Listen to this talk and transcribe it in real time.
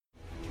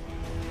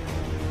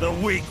The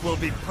weak will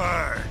be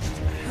purged,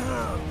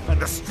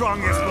 and the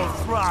strongest will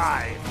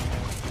thrive,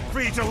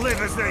 free to live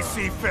as they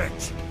see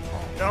fit.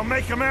 They'll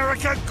make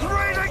America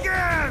great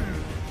again!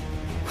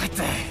 What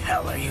the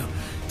hell are you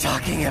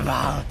talking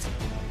about?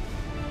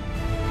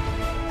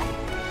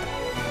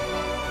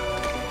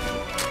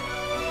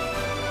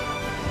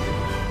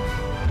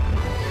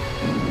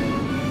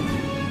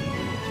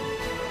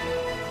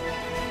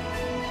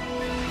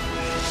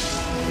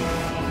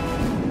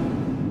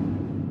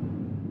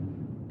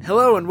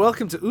 Hello and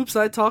welcome to Oops,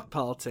 I Talk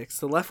Politics,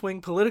 the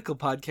left-wing political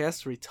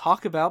podcast where we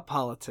talk about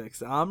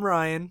politics. I'm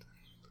Ryan.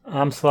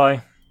 I'm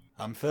Sly.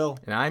 I'm Phil.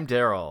 And I'm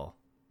Darryl.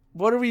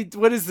 What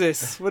is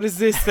this? What is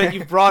this that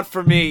you brought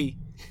for me?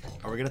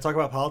 Are we going to talk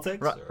about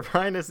politics?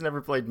 Ryan has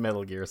never played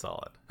Metal Gear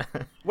Solid.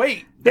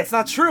 Wait, that's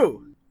not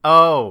true.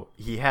 Oh,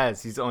 he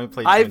has. He's only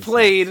played I Twin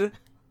played Snakes.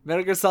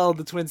 Metal Gear Solid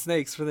The Twin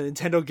Snakes for the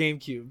Nintendo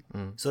GameCube.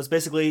 So it's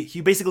basically,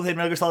 you basically played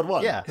Metal Gear Solid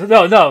 1. Yeah.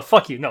 No,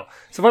 fuck you, no.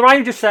 So what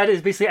Ryan just said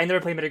is basically I never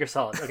played Metal Gear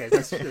Solid. Okay,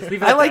 let's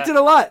leave it I at liked that. it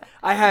a lot.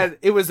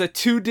 It was a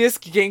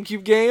 2-disc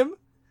GameCube game.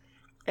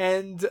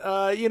 And,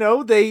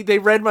 they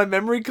read my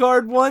memory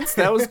card once.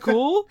 That was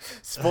cool.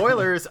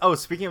 Spoilers. Oh,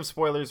 speaking of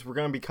spoilers, we're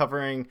going to be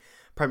covering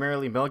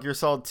primarily Metal Gear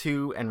Solid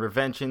 2 and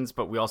Revengeance,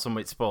 but we also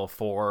might spoil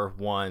 4,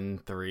 1,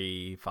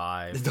 3,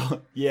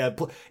 5. Yeah,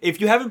 if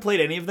you haven't played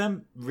any of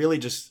them, really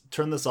just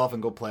turn this off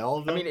and go play all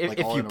of them. I mean,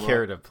 if all you in a care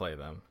row. to play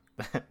them.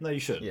 No, you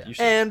should. Yeah. You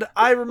should. And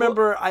I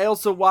remember I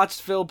also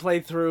watched Phil play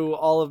through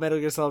all of Metal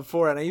Gear Solid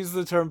 4, and I use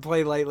the term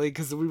play lightly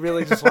because we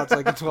really just watched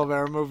like a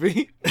 12-hour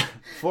movie.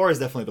 4 is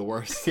definitely the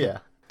worst. Yeah.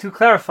 To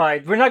clarify,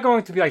 we're not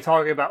going to be like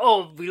talking about,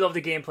 oh, we love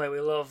the gameplay,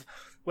 we love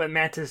when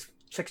Mantis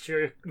checks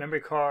your memory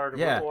card,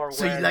 Yeah. or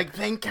So when... you like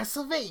playing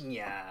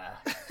Castlevania?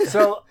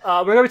 So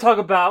we're going to talk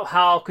about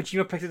how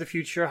Kojima predicted the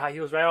future, how he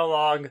was right all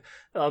along.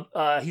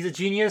 He's a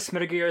genius.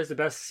 Metal Gear is the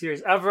best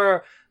series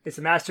ever. It's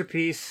a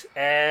masterpiece.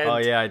 And Oh,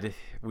 yeah.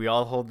 We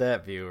all hold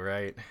that view,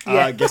 right?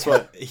 Yeah. Guess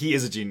what? He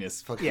is a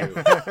genius. Fuck you.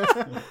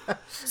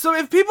 So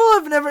if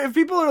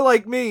people are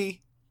like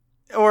me,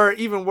 or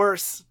even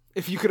worse,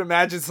 if you could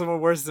imagine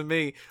someone worse than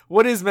me,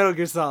 what is Metal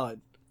Gear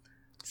Solid?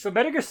 So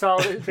Metal Gear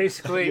Solid is You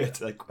basically...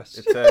 answer that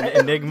question. It's an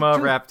enigma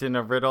wrapped in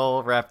a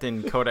riddle, wrapped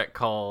in codec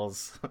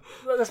calls.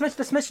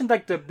 Let's mention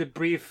like the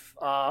brief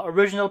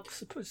original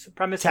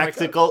premise.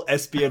 Tactical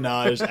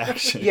espionage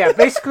action. Yeah,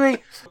 basically,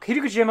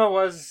 Hideo Kojima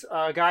was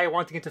a guy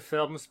wanting into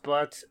films,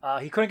 but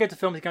he couldn't get to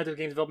films, he got into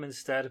game development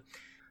instead.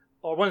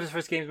 Or one of his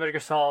first games, Metal Gear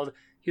Solid,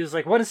 he was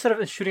like, what instead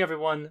of shooting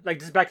everyone, like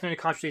this is back in the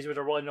controversies where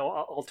there were no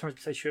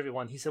alternatives besides shoot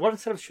everyone. He said, what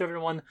instead of shoot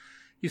everyone,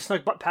 you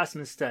snuck past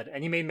them instead,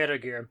 and he made Metal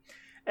Gear.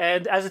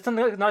 And as the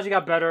technology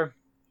got better,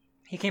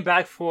 he came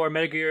back for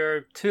Metal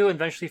Gear 2 and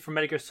eventually for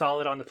Metal Gear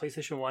Solid on the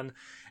PlayStation 1.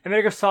 And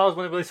Metal Gear Solid is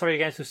when it really started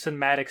getting into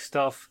cinematic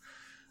stuff.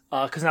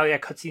 Because now they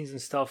had cutscenes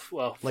and stuff.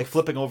 Well, Like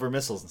flipping over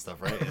missiles and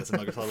stuff, right? That's a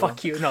Metal Gear Solid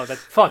fuck 1. you. No,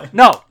 that's fuck.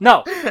 No,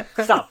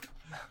 stop.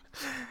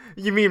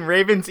 You mean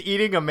Raven's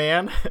eating a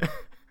man?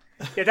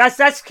 Yeah,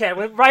 that's canon.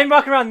 When Ryan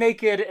walking around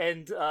naked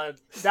and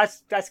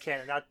that's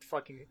canon, not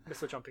fucking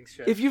missile jumping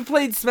shit. If you've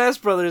played Smash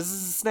Brothers,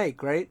 this is a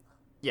snake, right?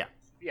 Yeah.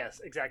 Yes,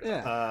 exactly.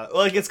 Yeah.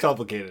 Well, it gets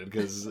complicated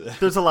because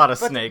There's a lot of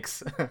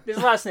snakes. There's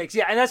a lot of snakes.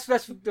 Yeah, and that's what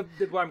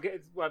I'm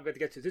going to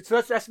get to.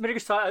 So that's Metal Gear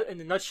Solid in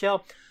a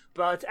nutshell.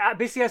 But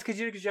basically, as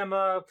Hideo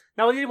Kojima,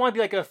 not only did he want to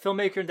be like a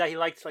filmmaker and that he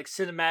liked like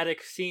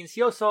cinematic scenes,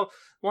 he also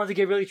wanted to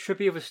get really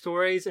trippy with his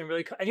stories and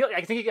really. And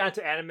I think he got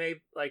into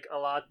anime like a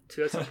lot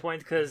too at some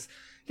point because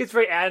he gets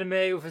very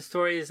anime with his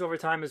stories over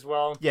time as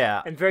well.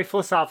 Yeah. And very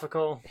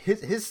philosophical.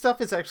 His stuff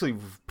is actually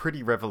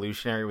pretty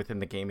revolutionary within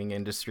the gaming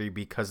industry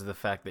because of the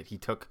fact that he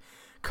took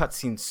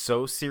cutscenes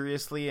so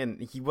seriously, and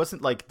he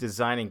wasn't like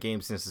designing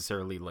games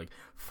necessarily like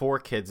for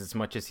kids as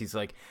much as he's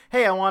like,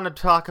 hey, I want to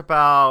talk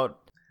about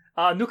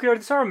Nuclear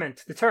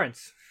disarmament,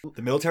 deterrence.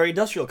 the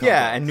military-industrial complex.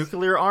 yeah, and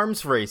nuclear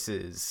arms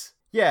races.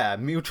 Yeah,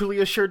 mutually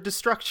assured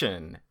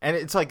destruction. And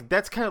it's like,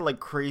 that's kind of like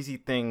crazy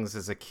things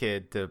as a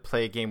kid to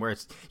play a game where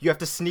you have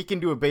to sneak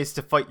into a base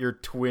to fight your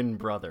twin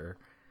brother.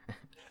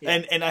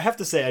 And I have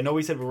to say, I know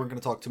we said we weren't going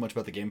to talk too much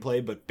about the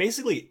gameplay, but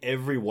basically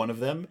every one of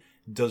them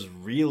does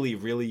really,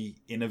 really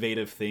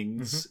innovative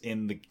things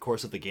in the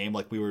course of the game.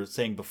 Like we were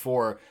saying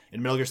before,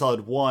 in Metal Gear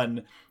Solid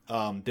 1,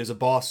 there's a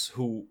boss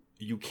who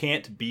you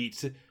can't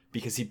beat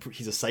because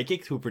he's a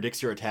psychic who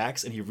predicts your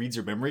attacks, and he reads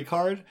your memory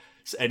card,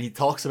 and he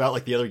talks about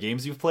like the other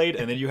games you've played,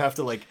 and then you have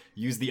to like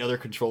use the other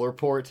controller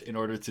port in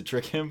order to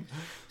trick him.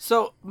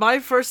 So, my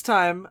first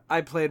time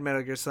I played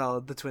Metal Gear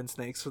Solid, The Twin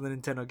Snakes, for the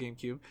Nintendo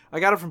GameCube, I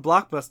got it from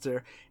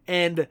Blockbuster,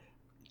 and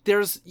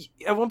there's,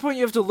 at one point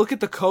you have to look at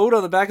the code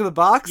on the back of the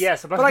box,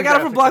 Yes, but I got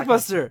it from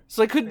Blockbuster,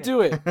 so I couldn't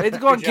do it. I had to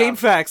go on Good job.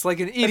 GameFAQs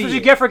like an That's what you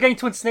idiot. get for getting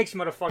Twin Snakes, you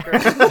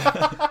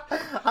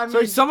motherfucker.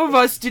 Sorry, some of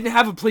us didn't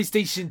have a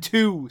PlayStation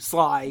 2,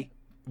 Sly.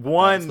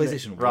 One,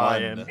 PlayStation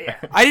Ryan. 1.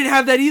 I didn't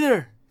have that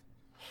either.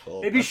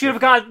 Oh, Maybe you should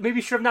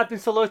have not been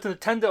so loyal to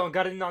Nintendo and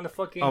got in on the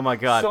fucking Oh my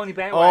god. Sony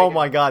bandwagon. Oh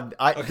my god.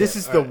 This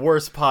is the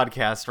worst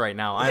podcast right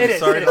now. I'm It is,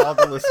 sorry it to is. all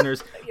the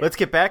listeners. Let's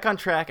get back on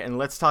track and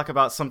let's talk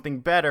about something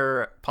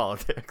better,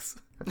 politics.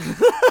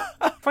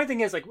 Funny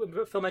thing is, like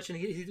Phil mentioned,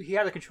 he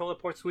had the controller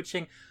port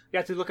switching. You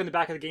had to look in the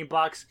back of the game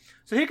box.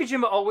 So Hideo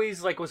Kojima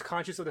always like was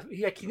conscious of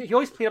he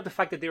always played up the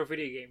fact that they were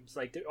video games.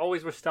 Like there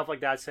always were stuff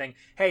like that saying,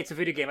 "Hey, it's a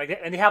video game." Like,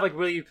 and they have like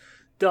really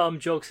dumb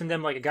jokes in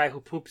them, like a guy who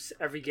poops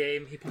every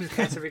game. He poops his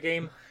pants every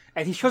game.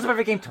 And he shows up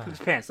every game to poop his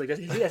pants. Like that's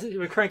a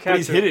recurring character. But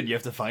he's hidden. You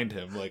have to find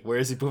him. Like, where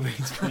is he pooping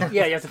his pants?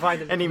 Yeah, you have to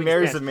find him. And he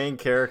marries the main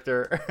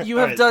character. You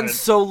have done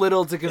so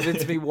little to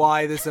convince me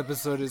why this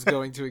episode is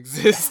going to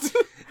exist.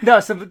 No,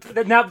 so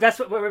now that's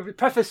what we're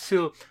preface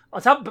to. On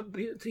top,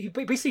 he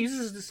basically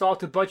uses this all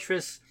to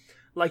buttress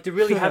like the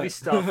really heavy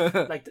stuff,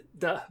 like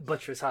the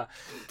buttress,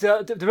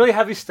 the really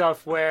heavy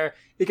stuff where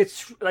it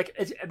gets like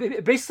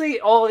basically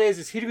all it is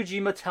Hideo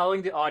Kojima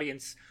telling the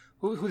audience.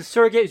 Who the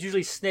surrogate is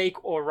usually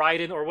Snake or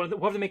Raiden or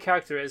whoever the main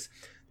character is.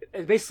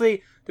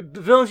 Basically, the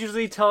villain's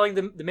usually telling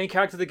the main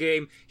character of the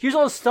game, here's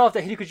all the stuff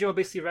that Hideo Kojima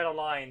basically read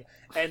online.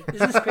 And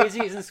isn't this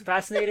crazy? Isn't this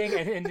fascinating?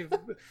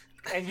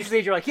 And usually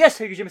you're like, yes,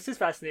 Hideo Kojima, this is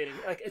fascinating.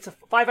 Like, it's a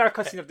 5-hour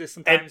cutscene of this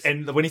sometimes.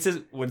 And when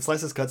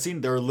Slice says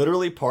cutscene, there are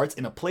literally parts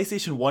in a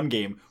PlayStation 1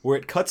 game where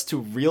it cuts to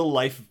real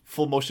life,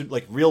 full motion,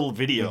 like real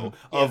video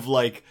of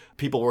like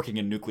people working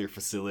in nuclear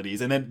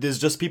facilities. And then there's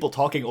just people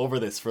talking over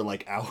this for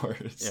like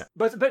hours. Yeah.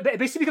 But it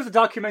basically becomes a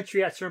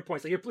documentary at certain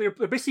points. Like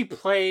you're basically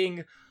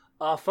playing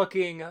a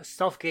fucking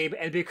stealth game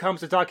and it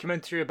becomes a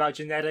documentary about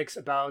genetics,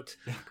 about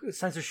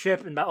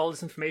censorship, and about all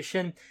this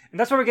information. And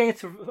that's what we're getting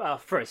into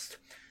first.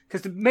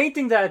 Because the main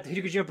thing that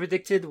Hideo Kojima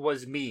predicted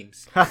was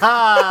memes.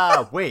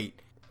 Haha!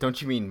 Wait, don't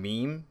you mean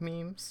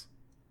memes?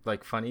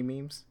 Like funny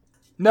memes?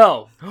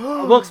 No.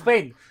 We'll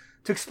explain.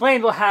 To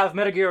explain, we'll have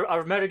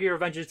our Metal Gear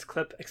Revengeance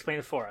clip explain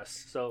it for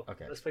us. So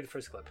let's play the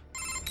first clip.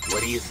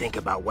 What do you think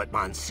about what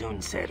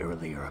Monsoon said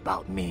earlier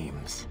about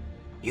memes?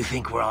 You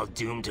think we're all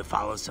doomed to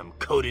follow some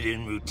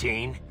coded-in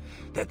routine?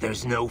 That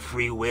there's no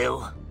free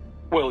will?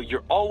 Well,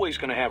 you're always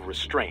going to have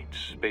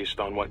restraints based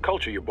on what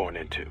culture you're born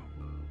into.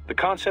 The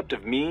concept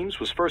of memes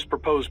was first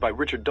proposed by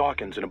Richard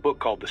Dawkins in a book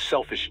called The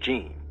Selfish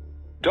Gene.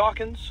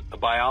 Dawkins, a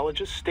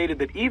biologist, stated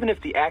that even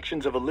if the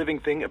actions of a living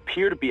thing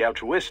appear to be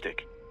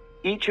altruistic,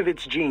 each of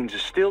its genes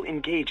is still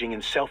engaging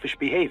in selfish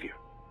behavior,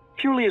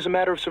 purely as a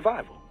matter of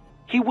survival.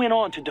 He went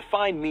on to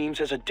define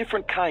memes as a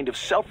different kind of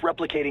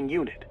self-replicating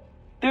unit.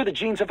 They're the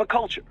genes of a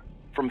culture,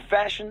 from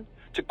fashion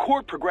to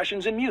chord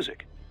progressions in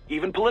music,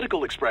 even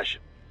political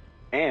expression.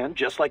 And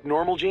just like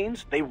normal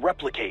genes, they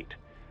replicate.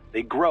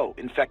 They grow,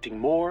 infecting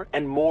more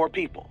and more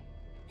people.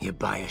 You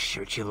buy a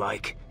shirt you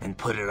like and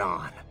put it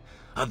on.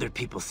 Other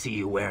people see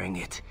you wearing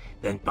it,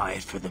 then buy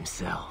it for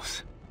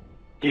themselves.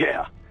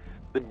 Yeah,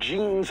 the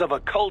genes of a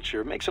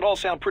culture makes it all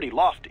sound pretty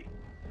lofty.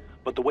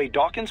 But the way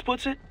Dawkins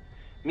puts it,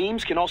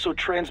 memes can also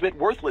transmit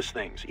worthless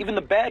things, even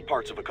the bad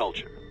parts of a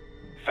culture.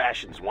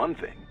 Fashion's one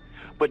thing,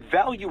 but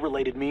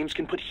value-related memes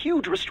can put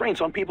huge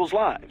restraints on people's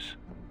lives.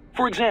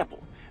 For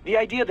example, the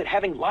idea that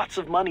having lots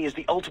of money is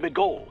the ultimate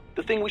goal,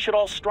 the thing we should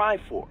all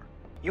strive for.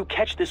 You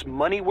catch this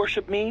money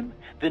worship meme,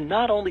 then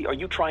not only are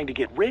you trying to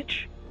get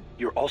rich,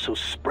 you're also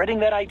spreading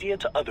that idea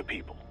to other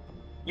people.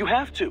 You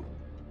have to.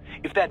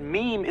 If that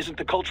meme isn't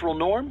the cultural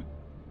norm,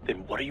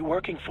 then what are you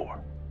working for?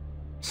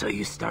 So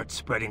you start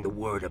spreading the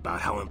word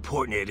about how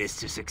important it is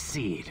to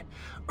succeed,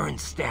 earn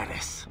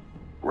status.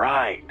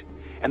 Right.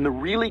 And the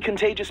really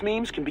contagious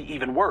memes can be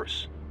even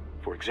worse.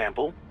 For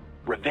example,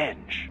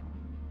 revenge.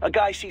 A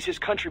guy sees his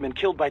countrymen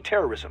killed by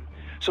terrorism,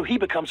 so he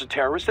becomes a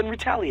terrorist and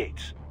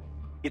retaliates.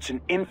 It's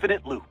an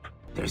infinite loop.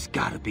 There's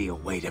gotta be a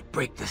way to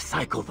break the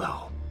cycle,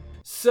 though.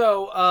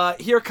 So,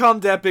 here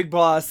come that big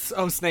boss.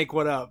 Oh, Snake,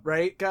 what up,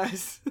 right,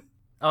 guys?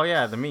 Oh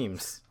yeah, the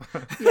memes.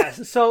 Yeah,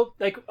 so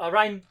like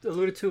Ryan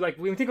alluded to, like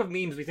when we think of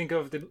memes, we think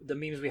of the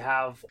memes we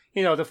have,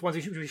 you know, the ones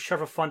we share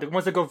for fun, the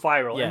ones that go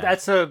viral. Yeah. And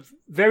that's a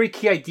very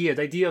key idea,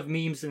 the idea of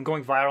memes and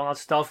going viral and all that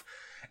stuff.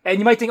 And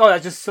you might think, oh,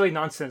 that's just silly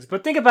nonsense.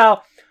 But think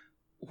about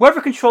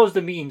whoever controls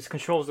the memes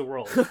controls the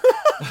world.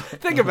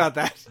 Think about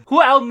that.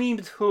 Who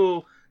out-memed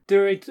who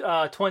during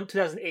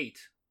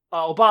 2008?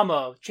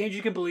 Obama, change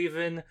you can believe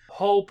in,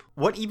 hope.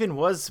 What even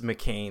was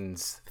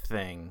McCain's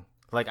thing?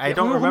 Like, I Yeah,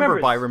 don't who remember,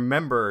 remembers? but I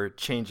remember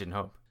change and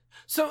hope.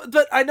 So,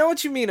 but I know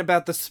what you mean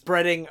about the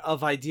spreading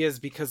of ideas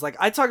because, like,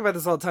 I talk about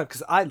this all the time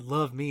because I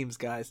love memes,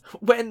 guys.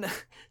 When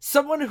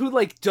someone who,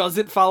 like,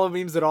 doesn't follow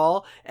memes at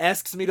all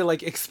asks me to,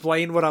 like,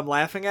 explain what I'm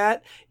laughing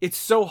at, it's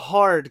so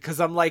hard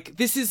because I'm like,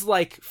 this is,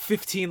 like,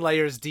 15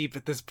 layers deep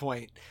at this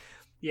point.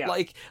 Yeah.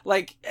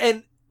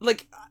 And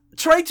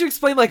trying to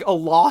explain, like, a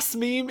lost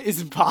meme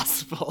is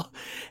impossible.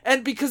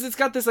 And because it's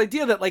got this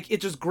idea that, like,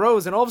 it just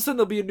grows and all of a sudden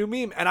there'll be a new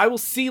meme and I will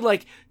see,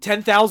 like,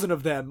 10,000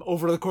 of them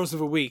over the course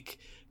of a week.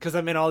 Because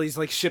I'm in all these,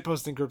 like,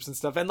 shitposting groups and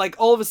stuff. And, like,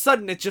 all of a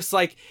sudden, it's just,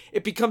 like,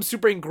 it becomes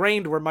super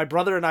ingrained where my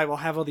brother and I will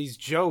have all these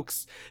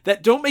jokes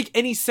that don't make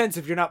any sense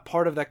if you're not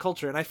part of that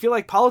culture. And I feel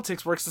like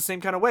politics works the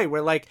same kind of way,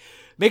 where, like,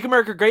 Make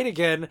America Great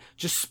Again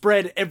just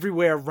spread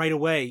everywhere right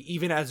away,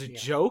 even as a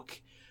joke.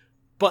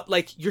 But,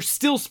 like, you're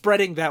still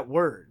spreading that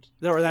word,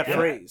 or that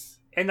phrase.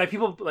 And, like,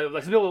 people, like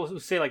some people who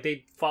say, like,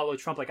 they follow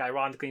Trump, like,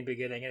 ironically in the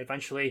beginning, and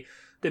eventually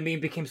the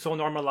meme became so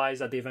normalized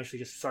that they eventually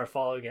just started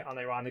following it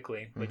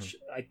unironically, which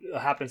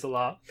happens a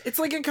lot. It's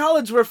like in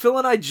college where Phil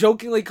and I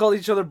jokingly called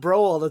each other bro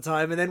all the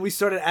time, and then we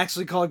started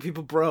actually calling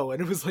people bro,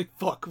 and it was like,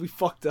 fuck, we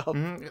fucked up.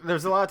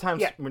 There's a lot of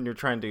times when you're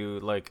trying to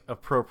like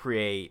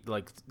appropriate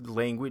like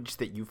language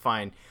that you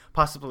find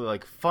possibly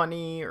like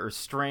funny or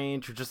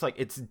strange, or just like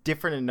it's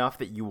different enough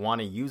that you want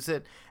to use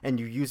it, and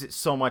you use it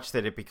so much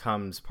that it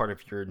becomes part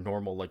of your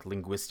normal like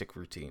linguistic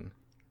routine.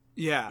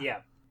 Yeah.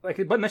 Like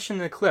but mentioned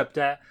in the clip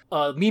that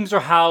memes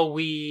are how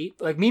we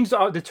like memes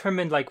are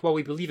determined like what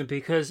we believe in,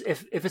 because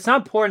if it's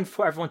not important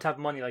for everyone to have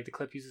money, like the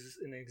clip uses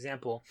in an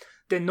example,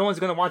 then no one's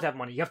going to want to have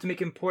money. You have to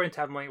make it important to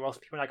have money, or else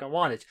people are not going to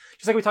want it.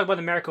 Just like we talk about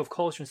America of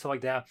culture and stuff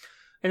like that.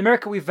 In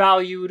America, we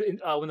valued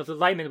when of the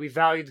Enlightenment, we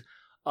valued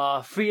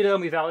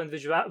freedom, we value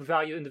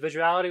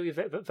individuality, we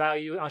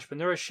value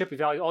entrepreneurship, we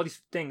value all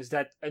these things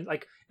that, and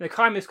like in the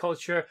communist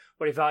culture,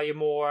 where they value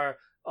more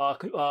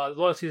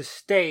loyalty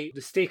to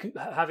the state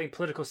having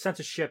political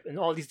censorship and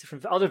all these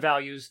different other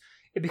values,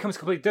 it becomes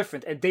completely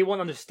different, and they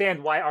won't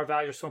understand why our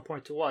values are so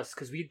important to us,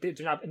 because they're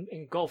not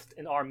engulfed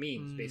in our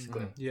memes,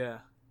 basically. Yeah.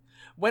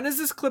 When is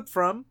this clip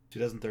from?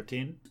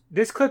 2013.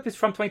 This clip is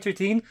from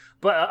 2013,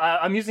 but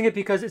I'm using it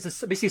because it's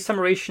basically a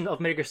summation of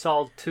Metal Gear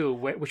Solid 2,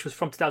 which was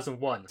from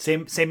 2001.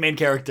 Same main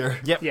character.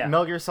 Yep. Yeah.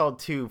 Metal Gear Solid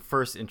 2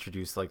 first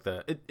introduced like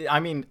I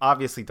mean,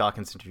 obviously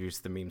Dawkins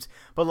introduced the memes,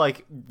 but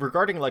like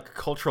regarding like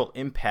cultural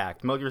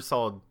impact, Metal Gear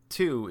Solid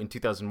 2 in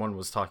 2001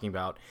 was talking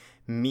about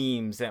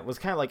memes that was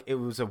kind of like, it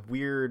was a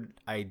weird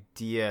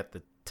idea at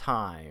the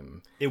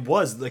time. It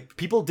was like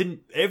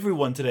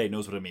everyone today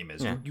knows what a meme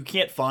is. Yeah. You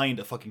can't find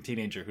a fucking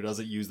teenager who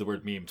doesn't use the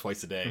word meme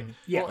twice a day.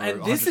 Yeah. Well, or and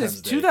 100 this times is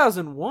a day.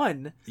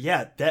 2001.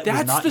 Yeah, that was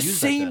That's not the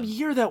used back same then.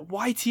 year that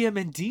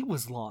YTMND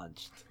was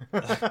launched.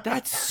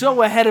 That's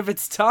so ahead of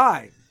its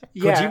time.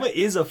 Yeah. Kojima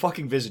is a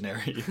fucking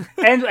visionary.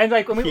 And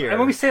like when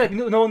we say like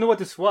no one knew what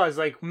this was,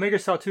 like when Metal Gear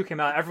Solid 2 came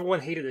out,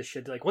 everyone hated this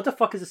shit. They're like, what the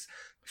fuck is this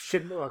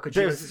shit? Kojima,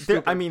 this is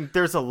stupid.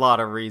 There's a lot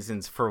of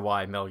reasons for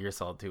why Metal Gear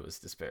Solid 2 was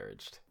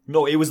disparaged.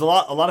 No, it was a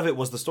lot of it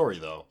was the story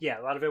though. Yeah,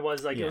 a lot of it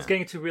was like it was Yeah.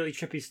 getting into really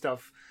trippy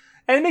stuff,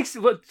 and it makes.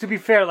 To be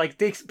fair, like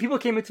people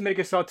came into Metal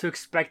Gear Solid 2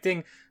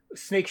 expecting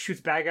Snake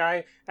shoots bad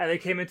guy, and they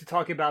came into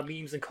talking about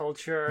memes and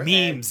culture.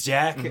 Memes,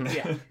 Jack.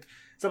 Yeah,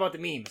 it's about the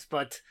memes.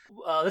 But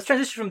let's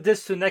transition from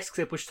this to the next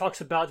clip, which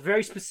talks about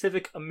very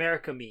specific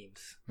America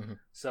memes.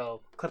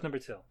 So, clip number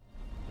 2.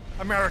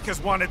 America's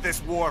wanted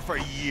this war for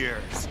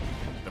years.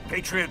 The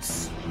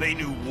Patriots, they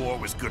knew war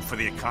was good for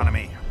the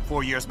economy.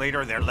 4 years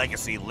later, their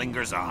legacy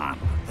lingers on.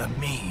 The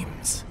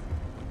memes.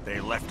 They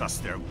left us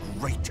their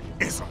great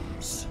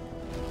isms.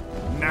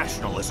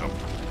 Nationalism,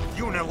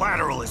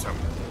 unilateralism,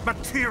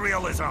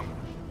 materialism.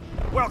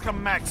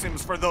 Welcome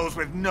maxims for those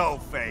with no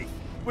faith,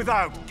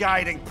 without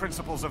guiding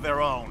principles of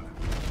their own.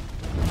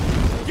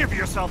 Give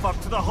yourself up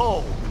to the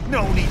whole.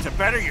 No need to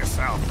better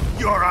yourself.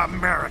 You're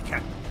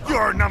American.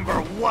 You're number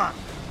one.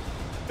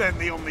 Then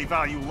the only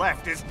value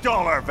left is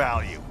dollar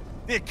value.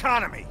 The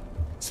economy.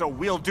 So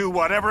we'll do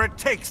whatever it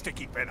takes to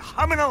keep it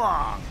humming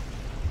along.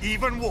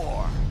 Even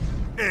war.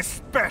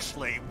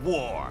 Especially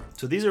war.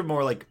 So these are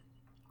more like,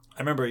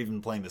 I remember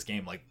even playing this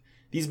game, like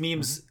these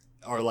memes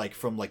are like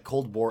from like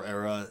Cold War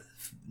era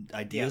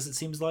ideas, it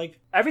seems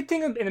like.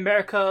 Everything in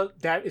America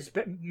that is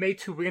made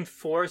to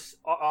reinforce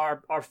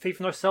our faith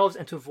in ourselves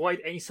and to avoid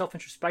any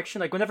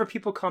self-introspection. Like whenever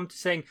people come to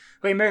saying,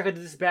 "Wait, America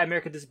did this bad,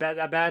 America did this bad,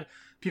 that bad,"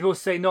 people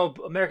say, "No,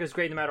 America's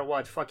great no matter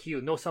what. Fuck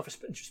you. No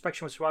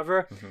self-introspection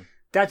whatsoever."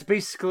 That's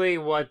basically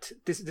what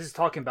this is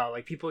talking about.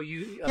 Like people,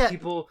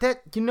 people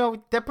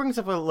that brings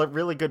up a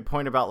really good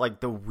point about like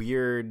the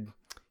weird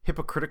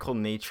hypocritical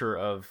nature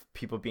of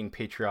people being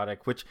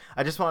patriotic, which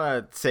I just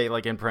want to say,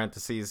 like in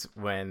parentheses,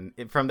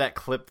 from that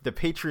clip, the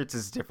Patriots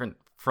is different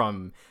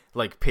from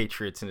like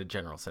Patriots in a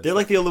general sense. They're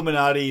like the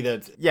Illuminati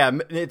that... Yeah,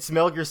 it's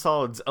Metal Gear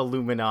Solid's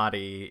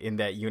Illuminati in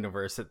that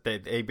universe that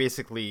they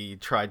basically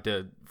tried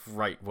to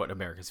write what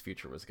America's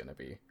future was going to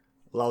be.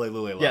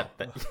 Lolly-loo-lay-lo.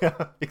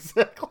 Yeah,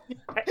 exactly.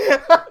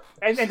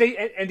 and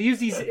they use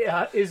these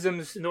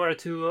isms in order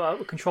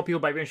to control people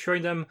by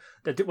reassuring them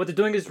that what they're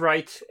doing is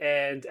right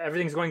and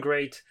everything's going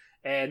great,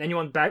 and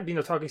anyone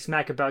talking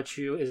smack about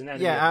you is an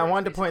enemy. Yeah, I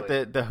wanted to basically.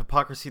 point the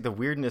hypocrisy, the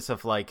weirdness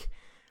of like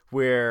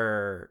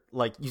where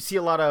like you see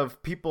a lot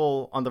of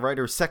people on the right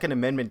or Second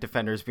Amendment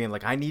defenders being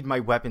like, I need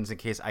my weapons in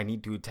case I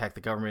need to attack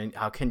the government.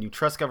 How can you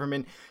trust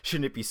government?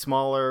 Shouldn't it be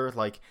smaller?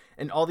 Like,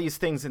 and all these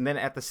things, and then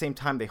at the same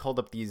time they hold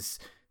up these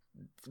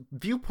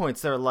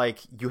viewpoints that are like,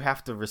 you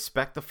have to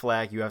respect the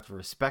flag, you have to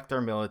respect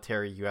our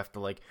military, you have to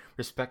like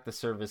respect the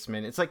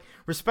servicemen. It's like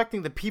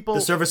respecting the people,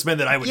 the servicemen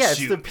that I would shoot.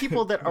 shoot. It's the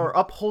people that are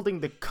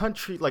upholding the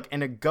country, like,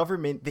 and a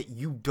government that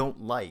you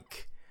don't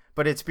like.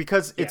 But it's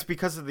because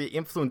of the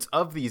influence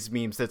of these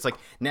memes that's like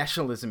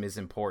nationalism is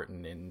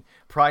important and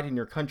pride in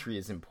your country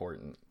is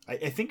important.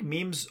 I think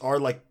memes are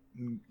like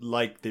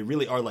they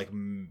really are like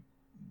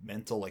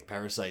mental like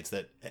parasites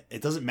that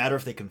it doesn't matter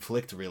if they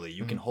conflict really.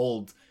 You can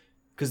hold,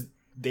 because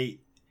they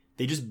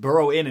just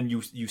burrow in, and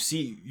you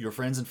see your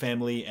friends and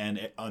family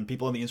and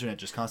people on the internet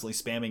just constantly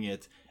spamming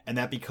it, and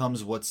that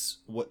becomes what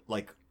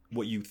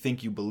what you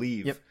think you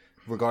believe. Yep.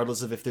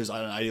 Regardless of if there's an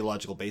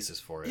ideological basis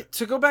for it.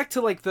 To go back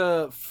to like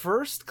the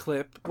first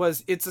clip,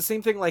 it's the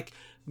same thing. Like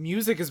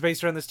music is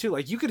based around this too.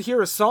 Like you could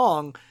hear a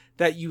song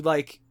that you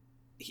like,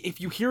 if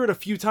you hear it a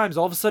few times,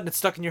 all of a sudden it's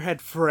stuck in your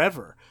head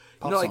forever.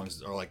 Pop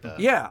songs are like that.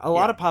 Yeah, a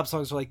lot of pop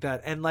songs are like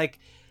that, and like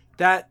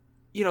that.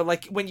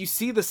 Like when you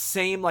see the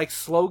same like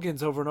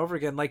slogans over and over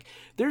again, like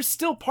there's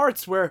still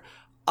parts where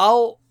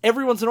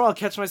every once in a while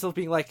catch myself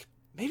being like,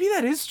 maybe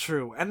that is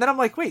true, and then I'm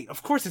like, wait,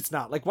 of course it's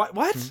not. Like what?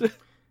 Mm-hmm.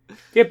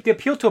 They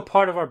appeal to a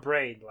part of our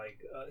brain, like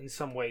in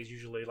some ways.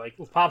 Usually, like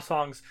with pop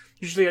songs,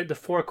 usually like, the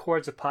four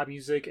chords of pop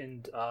music,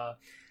 and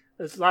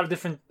there's a lot of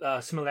different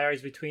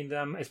similarities between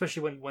them.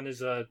 Especially when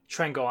there's a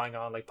trend going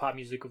on, like pop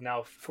music.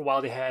 Now, for a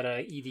while, they had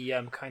a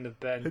EDM kind of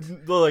bent,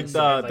 like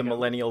the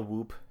millennial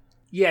whoop.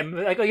 Yeah,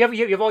 like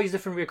you have all these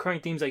different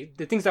recurring themes, like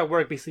the things that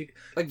work basically.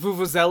 Like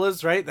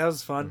vuvuzelas, right? That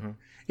was fun. Mm-hmm.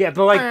 Yeah,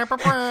 but like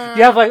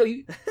you have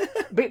like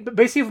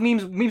basically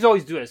memes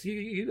always do this.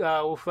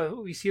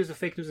 You see as the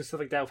fake news and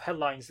stuff like that with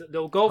headlines.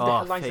 They'll go with the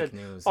headlines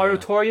that are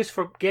notorious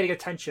for getting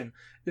attention.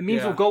 The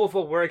memes will go with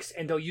what works,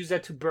 and they'll use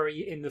that to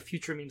bury in the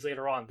future memes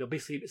later on.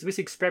 It's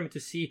basically experiment to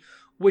see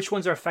which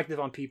ones are effective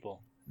on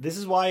people. This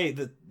is why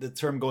the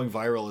term going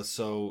viral is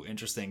so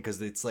interesting,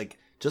 because it's like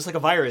just like a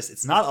virus.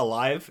 It's not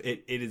alive.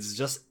 It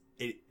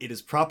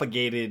is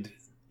propagated.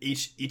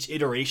 Each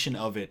iteration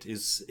of it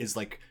is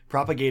like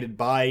propagated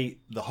by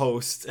the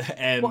host,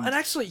 and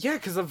actually, yeah,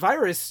 because a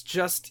virus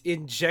just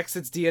injects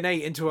its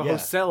DNA into a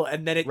host cell,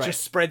 and then it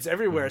just spreads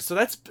everywhere. So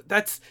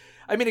that's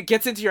I mean, it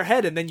gets into your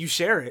head, and then you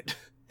share it.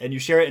 And you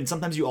share it, and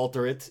sometimes you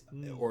alter it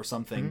or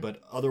something,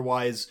 but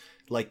otherwise,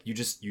 like you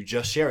just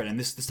share it. And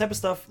this type of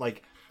stuff,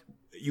 like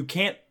you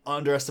can't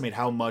underestimate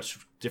how much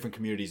different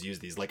communities use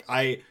these. Like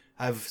I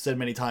have said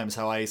many times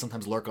how I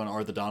sometimes lurk on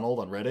Are the Donald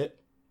on Reddit,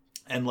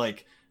 and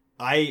like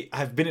I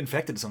have been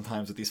infected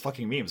sometimes with these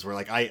fucking memes where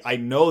like I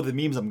know the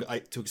memes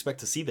to expect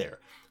to see there,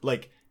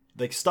 like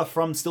stuff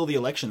from still the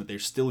election that they're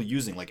still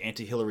using, like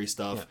anti-Hillary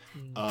stuff,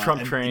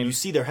 Trump train. And you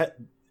see their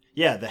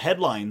the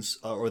headlines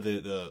or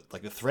the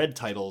like the thread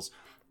titles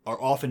are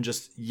often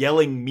just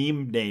yelling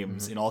meme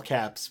names in all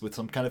caps with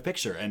some kind of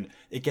picture, and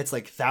it gets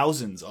like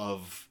thousands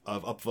of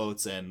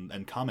upvotes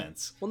and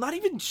comments. Well, not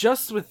even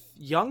just with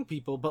young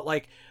people, but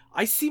like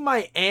I see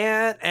my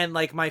aunt and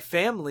like my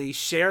family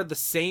share the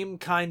same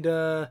kind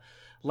of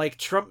like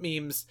Trump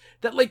memes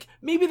that like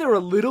maybe they're a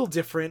little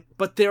different,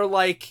 but they're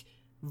like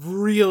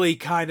really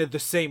kind of the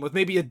same, with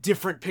maybe a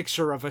different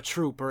picture of a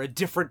troop or a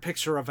different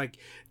picture of a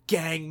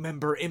gang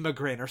member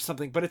immigrant or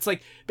something. But it's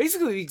like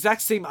basically the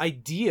exact same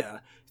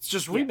idea. It's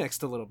just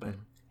remixed a little bit.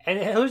 And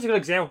here's a good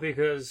example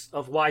because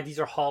of why these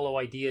are hollow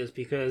ideas,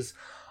 because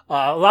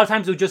a lot of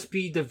times it'll just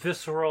be the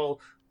visceral,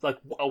 like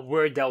a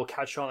word that will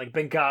catch on, like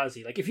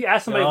Benghazi. Like if you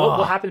ask somebody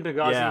what happened in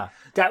Benghazi,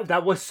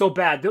 that was so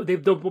bad, they'll be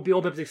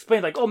able to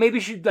explain like, oh, maybe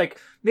she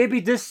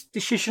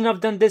shouldn't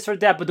have done this or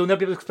that, but they'll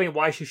never be able to explain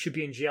why she should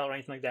be in jail or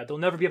anything like that. They'll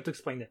never be able to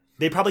explain it.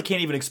 They probably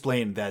can't even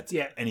explain that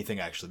anything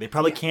actually. They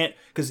probably can't,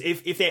 because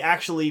if they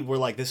actually were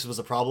like this was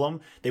a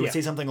problem, they would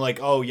say something like,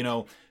 oh,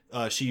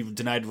 she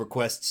denied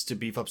requests to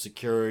beef up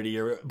security,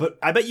 but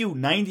I bet you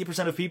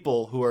 90% of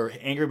people who are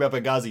angry about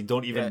Benghazi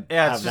don't even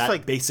have that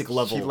like basic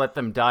level. She let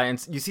them die,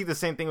 and you see the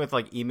same thing with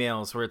like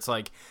emails, where it's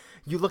like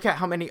you look at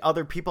how many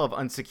other people have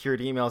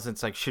unsecured emails, and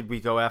it's like, should we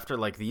go after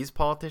like these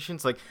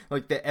politicians, like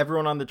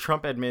everyone on the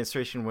Trump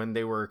administration when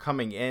they were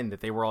coming in,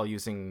 that they were all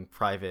using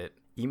private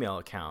email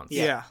accounts.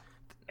 Yeah.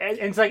 And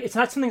it's like, it's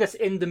not something that's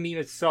in the meme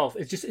itself.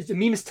 The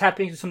meme is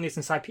tapping into something that's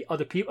inside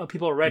other people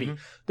already.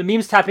 The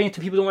meme's tapping into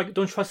people who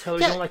don't trust Hillary,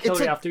 don't like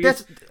Hillary after you.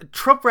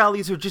 Trump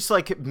rallies are just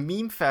like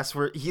meme fest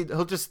where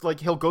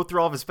he'll go through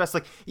all of his best.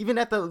 Like even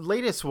at the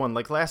latest one,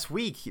 like last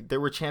week, they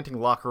were chanting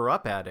 "lock her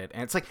up" at it,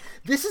 and it's like,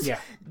 this is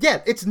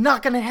it's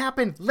not gonna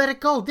happen. Let it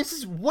go.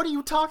 What are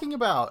you talking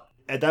about?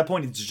 At that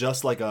point, it's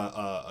just like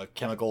a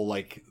chemical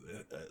like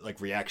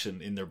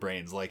reaction in their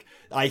brains. Like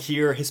I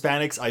hear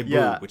Hispanics, I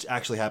boo, which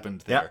actually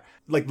happened there. Yep.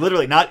 Like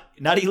literally, not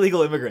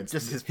illegal immigrants,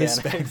 just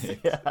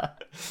Hispanics.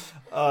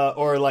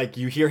 Or like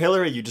you hear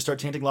Hillary, you just start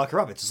chanting "lock her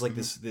up." It's just like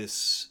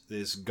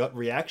this gut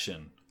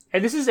reaction.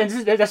 And that's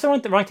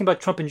the wrong thing about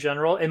Trump in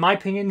general. In my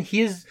opinion,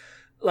 he is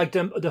like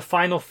the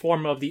final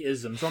form of the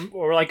isms,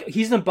 or like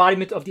he's an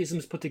embodiment of the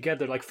isms put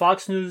together. Like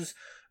Fox News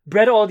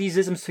bred all these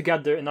isms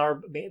together in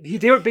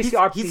they were basically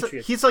our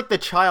patriots. He's like the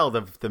child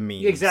of the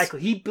memes.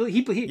 Exactly. He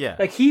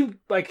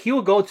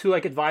he'll go to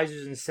like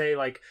advisors and say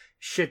like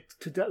shit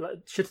to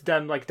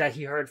them like that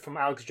he heard from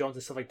Alex Jones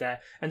and stuff like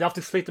that, and they'll have to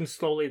explain to them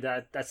slowly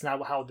that that's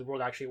not how the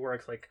world actually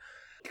works. Like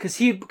because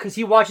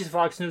he watches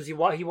Fox News,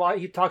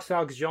 he talks to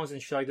Alex Jones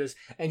and shit like this,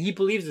 and he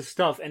believes this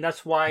stuff, and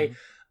that's why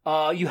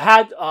you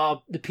had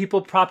the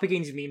people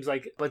propagating these memes,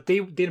 like, but they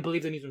didn't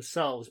believe the memes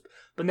themselves.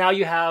 But now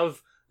you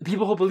have the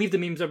people who believe the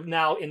memes are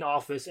now in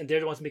office, and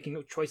they're the ones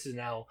making choices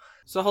now.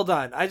 So hold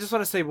on. I just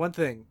want to say one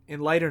thing in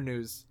lighter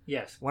news.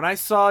 Yes. When I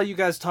saw you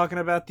guys talking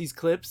about these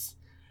clips,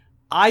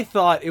 I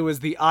thought it was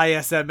the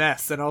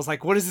ISMS, and I was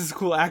like, what is this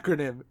cool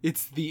acronym?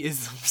 It's the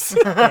isms.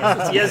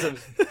 It's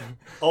isms.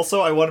 Also,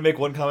 I want to make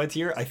one comment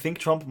here. I think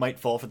Trump might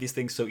fall for these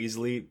things so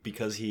easily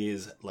because he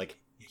has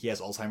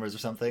Alzheimer's or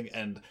something,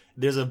 and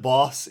there's a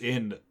boss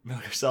in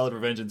Metal Gear Solid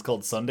Revengeance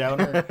called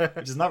Sundowner,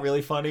 which is not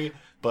really funny,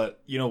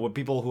 but when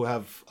people who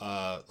have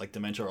like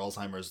dementia or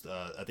Alzheimer's,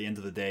 at the end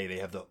of the day, they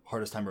have the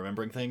hardest time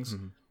remembering things.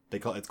 Mm-hmm.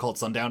 It's called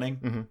sundowning.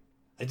 Mm-hmm.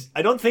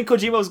 I don't think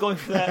Kojima was going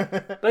for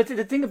that. But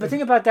the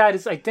thing about that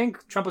is, I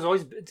think Trump was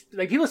always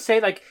like, people say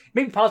like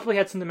maybe possibly he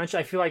had some dementia.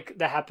 I feel like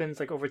that happens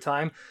like over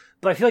time,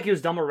 but I feel like he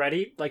was dumb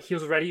already. Like he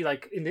was already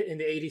like in the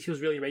 80s, he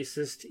was really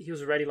racist. He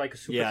was already like a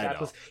super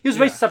capitalist. He was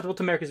very susceptible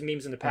to America's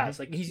memes in the past.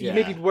 Like he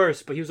may be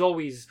worse, but he was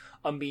always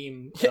a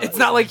meme. It's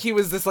not like he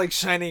was this like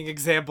shining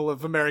example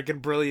of American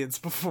brilliance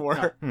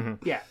before. No.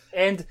 Mm-hmm. Yeah,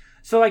 and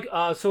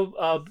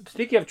so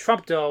speaking of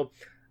Trump though.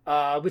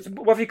 What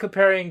if you're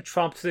comparing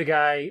Trump to the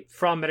guy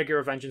from Metal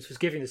Gear Revengeance who's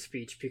giving the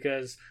speech?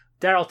 Because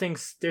Darryl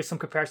thinks there's some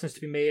comparisons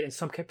to be made and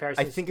some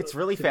comparisons. I think it's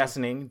really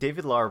fascinating.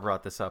 David Lara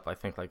brought this up, I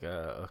think, like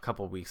a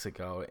couple of weeks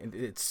ago. And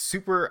it's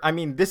super. I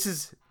mean, this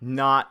is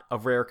not a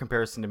rare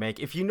comparison to make.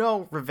 If you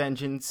know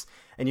Revengeance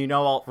and you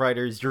know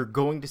alt-writers, you're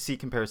going to see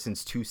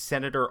comparisons to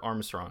Senator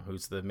Armstrong,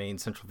 who's the main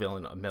central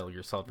villain of Metal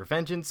Gear Solid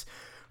Revengeance,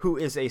 who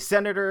is a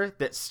senator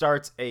that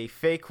starts a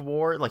fake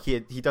war. Like he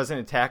does an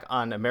attack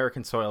on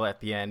American soil at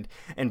the end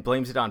and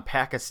blames it on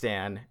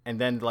Pakistan. And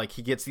then like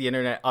he gets the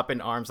internet up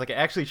in arms. Like it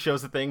actually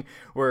shows a thing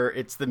where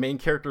it's the main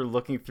character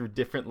looking through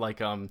different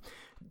like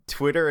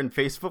Twitter and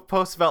Facebook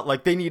posts about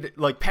like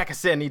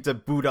Pakistan needs to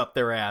boot up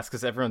their ass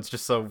because everyone's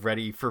just so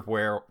ready for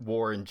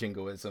war and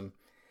jingoism.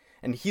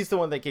 And he's the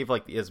one that gave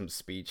like the ism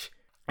speech.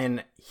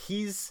 And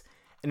he's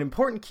an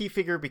important key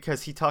figure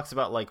because he talks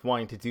about like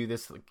wanting to do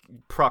this, like,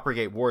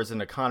 propagate wars in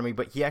the economy,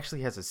 but he actually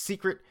has a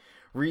secret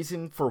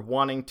reason for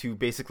wanting to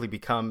basically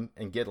become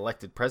and get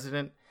elected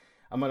president.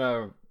 I'm going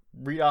to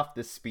read off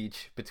this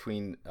speech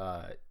between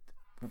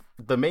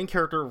the main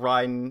character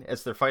Raiden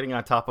as they're fighting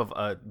on top of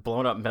a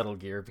blown up Metal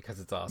Gear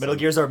because it's awesome. Metal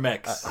Gears are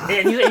mechs.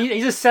 And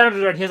he's a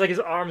senator and he has like his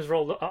arms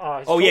rolled.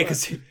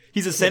 Because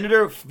he's a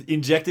senator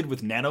injected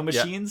with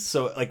nanomachines. Yeah.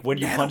 So like when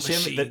you punch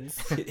him,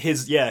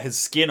 his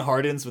skin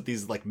hardens with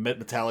these like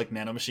metallic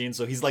nanomachines.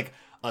 So he's like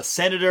a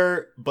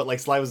senator, but like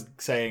Sly was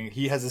saying,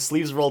 he has his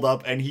sleeves rolled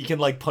up and he can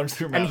like punch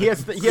through mountains.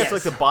 And he has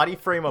like the body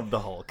frame of the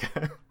Hulk.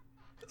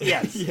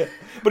 Yes. Yeah.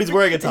 But he's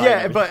wearing a tie.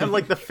 Yeah, but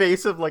like the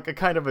face of like a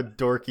kind of a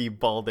dorky,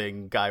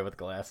 balding guy with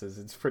glasses.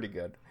 It's pretty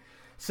good.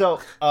 So,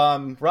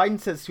 Raiden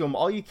says to him,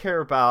 all you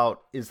care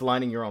about is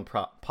lining your own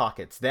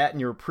pockets. That and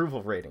your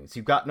approval ratings.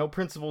 You've got no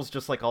principles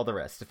just like all the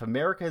rest. If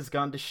America has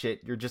gone to shit,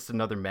 you're just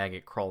another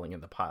maggot crawling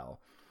in the pile.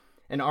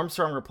 And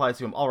Armstrong replies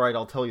to him, all right,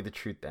 I'll tell you the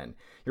truth then.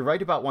 You're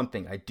right about one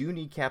thing. I do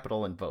need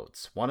capital and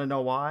votes. Want to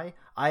know why?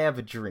 I have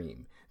a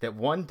dream. That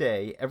one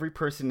day, every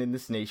person in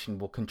this nation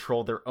will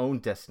control their own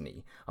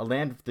destiny. A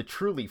land of the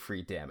truly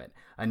free, damn it.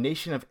 A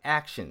nation of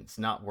actions,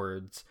 not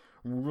words.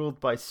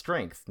 Ruled by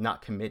strength,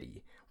 not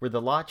committee. Where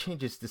the law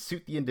changes to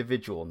suit the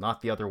individual,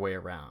 not the other way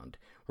around.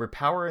 Where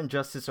power and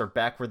justice are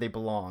back where they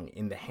belong,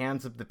 in the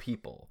hands of the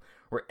people.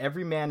 Where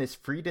every man is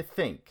free to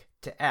think,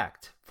 to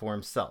act for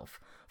himself.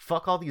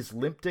 Fuck all these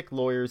limp-dick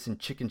lawyers and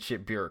chicken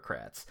shit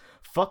bureaucrats.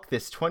 Fuck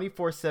this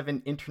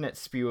 24/7 internet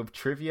spew of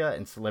trivia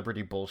and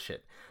celebrity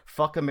bullshit.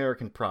 Fuck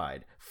American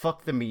pride.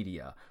 Fuck the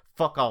media.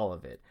 Fuck all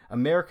of it.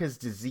 America's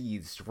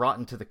diseased,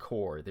 rotten to the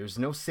core. There's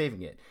no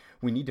saving it.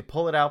 We need to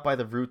pull it out by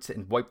the roots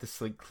and wipe the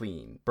slate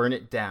clean. Burn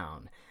it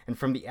down. And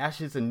from the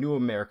ashes a new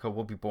America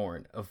will be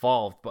born,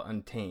 evolved but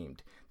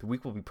untamed. The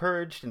weak will be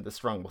purged and the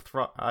strong will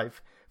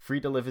thrive.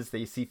 Free to live as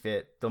they see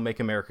fit. They'll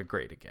make America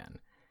great again.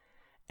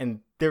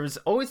 And there's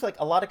always like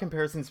a lot of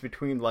comparisons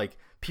between like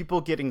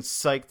people getting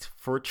psyched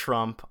for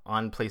Trump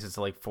on places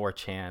like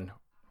 4chan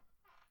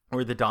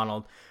or the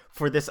Donald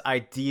for this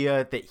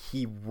idea that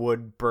he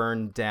would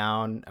burn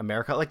down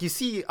America. Like you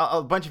see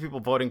a bunch of people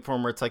voting for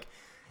him where it's like,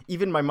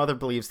 even my mother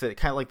believes that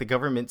kind of like the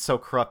government's so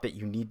corrupt that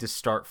you need to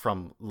start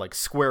from like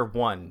square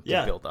one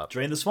to build up.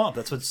 Drain the swamp.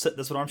 That's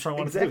what Armstrong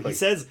wanted to do. He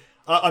says,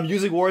 I'm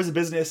using war as a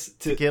business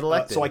to get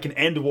elected, so I can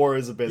end war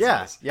as a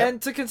business. Yeah.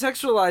 And to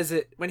contextualize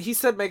it, when he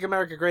said "Make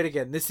America Great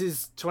Again," this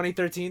is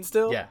 2013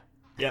 still.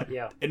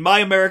 Yeah. In my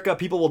America,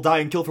 people will die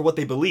and kill for what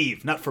they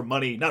believe, not for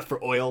money, not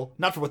for oil,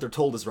 not for what they're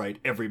told is right.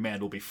 Every man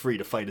will be free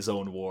to fight his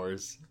own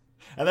wars.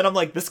 And then I'm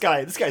like, this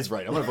guy's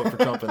right. I'm going to vote for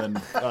Trump and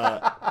then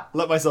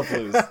let myself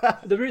lose.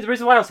 The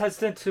reason why I was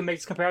hesitant to make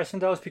this comparison,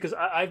 though, is because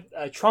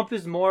Trump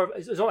is more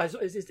he's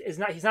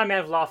not a man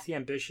of lofty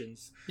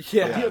ambitions.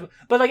 Yeah.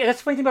 But like that's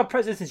the funny thing about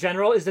presidents in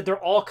general is that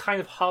they're all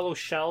kind of hollow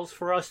shells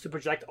for us to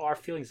project our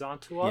feelings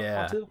onto.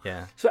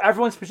 Yeah. So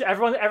everyone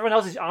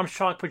else is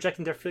Armstrong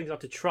projecting their feelings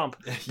onto Trump.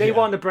 They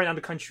want to burn down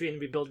the country and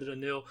rebuild it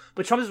anew.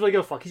 But Trump is really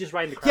good fuck. He's just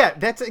riding the crowd. Yeah,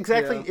 that's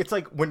exactly. Yeah. It's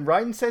like when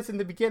Ryan says in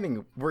the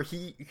beginning where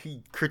he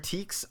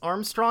critiques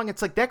Armstrong,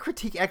 it's like that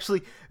critique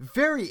actually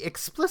very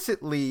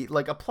explicitly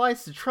like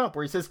applies to Trump,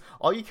 where he says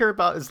all you care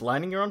about is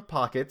lining your own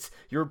pockets,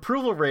 your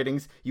approval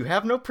ratings, you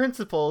have no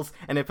principles,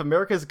 and if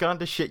America's gone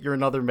to shit, you're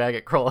another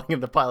maggot crawling in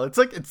the pile. It's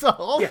like, it's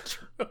all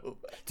true.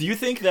 Do you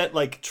think that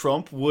like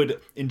Trump would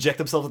inject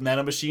himself with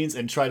nanomachines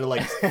and try to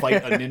like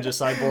fight a ninja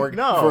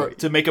cyborg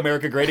to make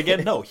America great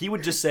again? No, he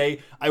would just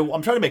say,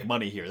 I'm trying to make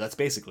money here. That's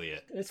basically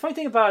it. It's funny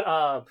thing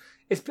about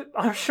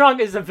Armstrong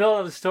is the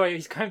villain of the story.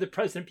 He's kind of the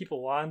president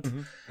people want,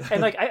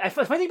 and like I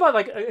funny thing about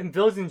like in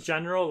villains in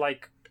general,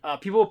 like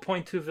people will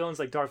point to villains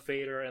like Darth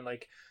Vader and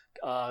like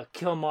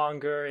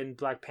Killmonger and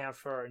Black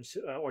Panther and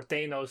or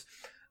Thanos.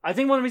 I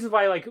think one of the reasons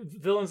why like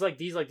villains like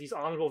these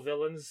honorable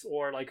villains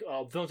or like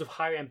villains of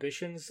higher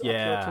ambitions appeal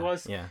to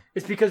us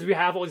is because we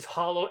have all these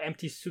hollow,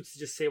 empty suits to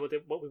just say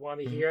what we want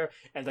to hear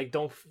and like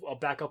don't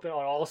back up it at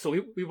all. So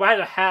we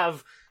rather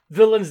have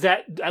villains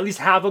that at least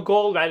have a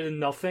goal rather than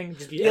nothing.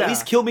 Just at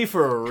least kill me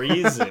for a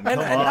reason. and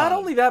not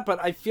only that,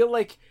 but I feel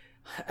like,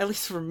 at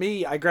least for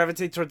me, I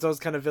gravitate towards those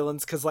kind of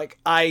villains because, like,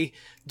 I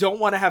don't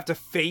want to have to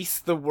face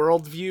the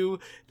worldview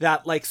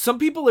that, like, some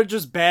people are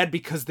just bad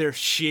because they're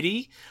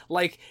shitty.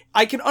 Like,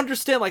 I can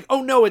understand, like,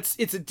 oh no, it's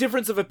a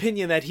difference of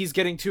opinion that he's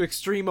getting too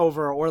extreme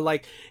over, or,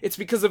 like, it's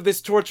because of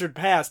this tortured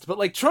past. But,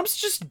 like, Trump's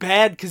just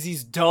bad because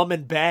he's dumb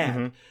and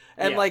bad.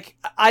 And, like,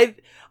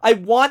 I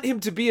want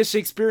him to be a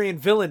Shakespearean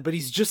villain, but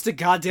he's just a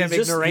goddamn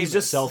ignoramus. He's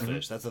just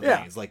selfish. That's the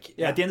thing. It's like,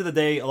 at the end of the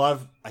day,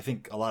 I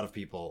think a lot of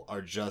people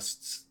are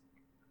just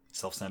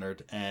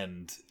self-centered,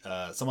 and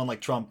someone like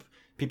Trump,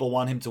 people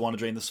want him to want to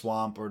drain the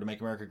swamp or to make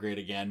America great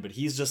again, but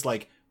he's just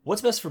like,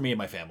 what's best for me and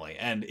my family?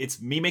 And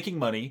it's me making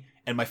money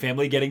and my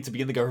family getting to be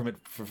in the government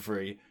for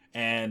free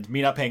and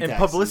me not paying taxes.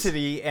 And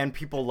publicity and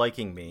people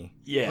liking me.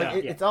 Yeah.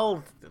 Like, it's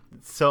all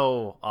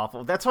so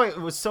awful. That's why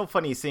it was so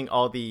funny seeing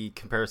all the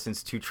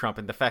comparisons to Trump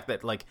and the fact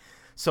that, like,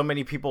 so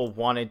many people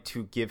wanted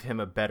to give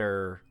him a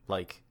better,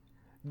 like,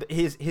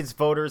 his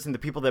voters and the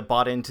people that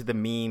bought into the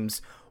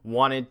memes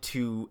wanted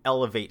to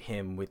elevate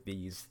him with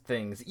these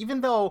things,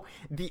 even though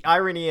the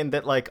irony in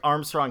that, like,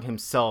 Armstrong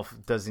himself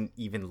doesn't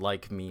even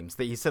like memes,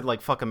 that he said, like,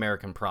 fuck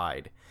American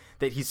pride,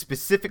 that he's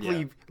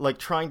specifically like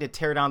trying to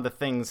tear down the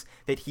things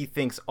that he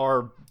thinks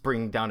are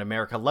bringing down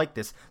America, like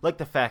this, like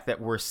the fact that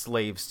we're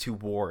slaves to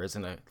war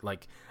isn't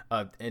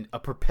a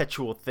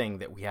perpetual thing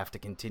that we have to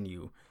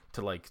continue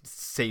to, like,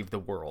 save the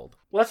world.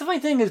 Well, that's the funny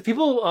thing is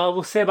people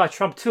will say about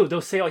Trump too. They'll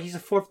say, "Oh, he's a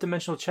fourth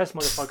dimensional chess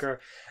motherfucker,"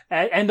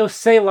 and they'll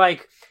say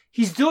like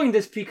he's doing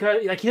this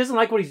because like he doesn't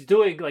like what he's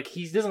doing. Like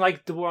he doesn't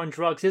like the war on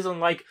drugs. He doesn't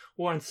like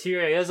war in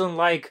Syria. He doesn't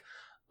like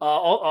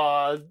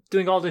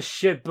doing all this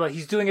shit. But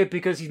he's doing it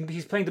because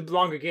he's playing the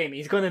longer game.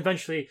 He's going to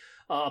eventually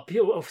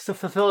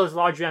fulfill his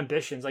larger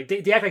ambitions. Like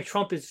they act like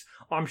Trump is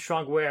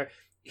Armstrong, where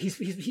he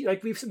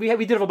like we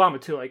did with Obama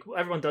too. Like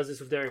everyone does this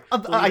with their.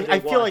 I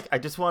feel like I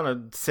just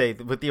want to say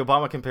that with the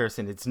Obama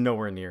comparison, it's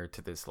nowhere near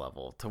to this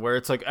level, to where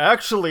it's like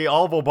actually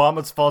all of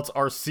Obama's faults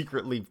are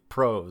secretly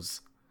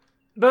pros.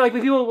 But like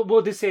people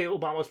will just say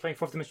Obama was playing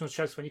fourth dimensional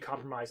chess when he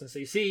compromised, and so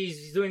you see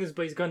he's doing this,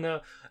 but he's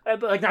gonna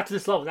but like not to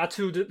this level, not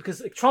to because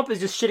like, Trump is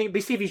just shitting.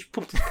 Basically, if he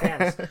pooped his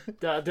pants,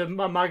 the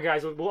my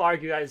guys will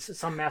argue that it's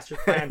some master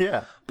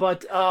plan.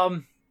 But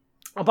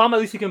Obama, at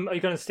least you can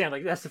understand.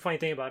 Like that's the funny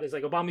thing about it, is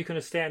like Obama, you can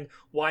understand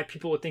why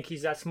people would think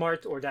he's that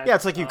smart or that. Yeah,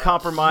 it's like you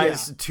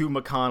compromise to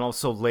McConnell,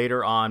 so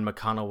later on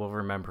McConnell will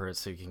remember it,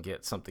 so you can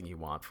get something you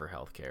want for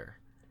healthcare.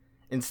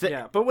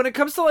 Instead, but when it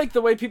comes to like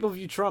the way people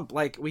view Trump,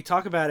 like we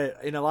talk about it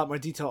in a lot more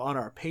detail on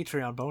our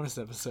Patreon bonus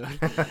episode,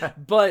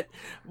 but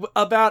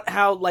about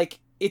how like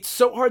it's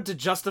so hard to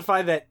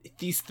justify that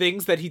these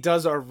things that he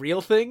does are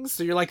real things.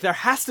 So you're like, there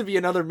has to be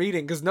another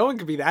meeting because no one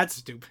can be that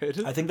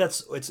stupid. I think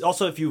it's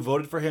also if you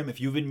voted for him, if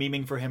you've been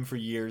memeing for him for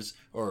years,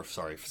 or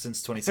sorry,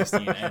 since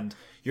 2016, and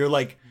you're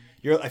like.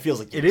 I feels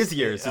like years. It is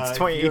years. It's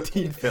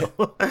 2018, Phil.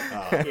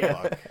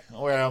 Fuck.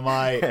 Where am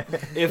I?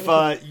 If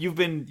you've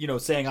been,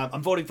 saying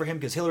I'm voting for him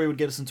because Hillary would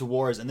get us into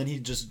wars, and then he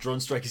just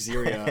drone strikes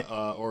Syria,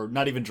 or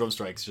not even drone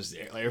strikes, just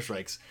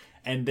airstrikes,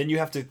 and then you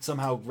have to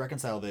somehow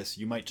reconcile this.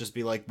 You might just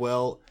be like,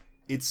 well,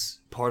 it's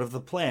part of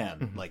the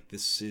plan. Like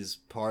this is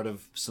part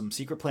of some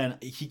secret plan.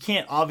 He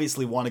can't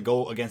obviously want to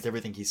go against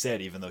everything he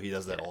said, even though he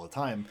does that all the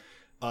time.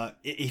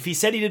 If he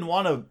said he didn't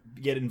want to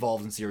get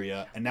involved in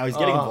Syria and now he's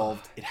getting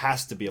involved, it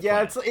has to be a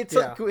plan. It's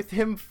like with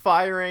him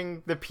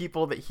firing the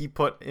people that he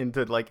put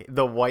into like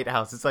the White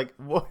House. It's like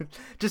what?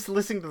 Just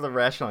listening to the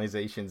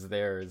rationalizations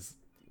there is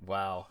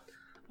wow.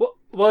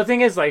 Well, the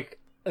thing is like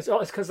it's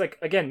because like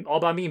again all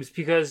about memes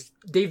because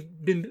they've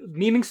been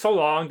memeing so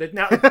long that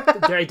now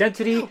their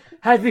identity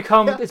has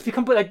become it's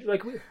become like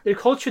their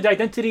culture, their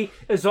identity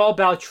is all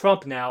about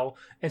Trump now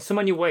in so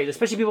many ways.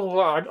 Especially people who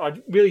are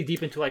really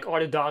deep into like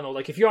Art Donald.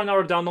 Like if you're on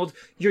Art Donald,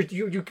 you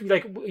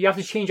like you have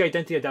to change your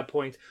identity at that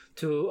point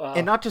to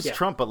and not just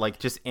Trump, but like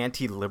just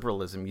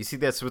anti-liberalism. You see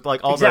this with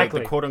like all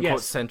the quote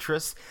unquote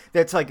centrists.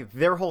 That's like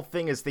their whole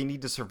thing is they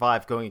need to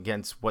survive going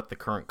against what the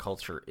current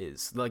culture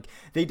is. Like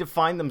they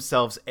define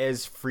themselves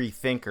as free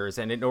thinkers,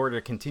 and in order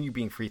to continue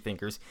being free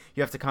thinkers,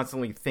 you have to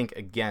constantly think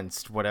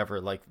against whatever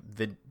like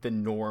the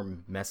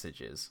norm message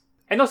is.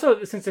 And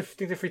also, since they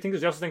think they're free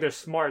thinkers, they also think they're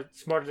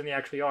smarter than they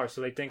actually are. So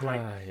they think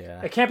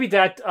Yeah. it can't be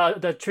that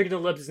the trigger the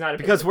libs is not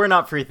Because we're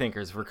not free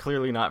thinkers. We're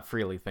clearly not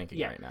freely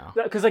thinking right now.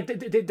 Because like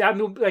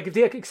if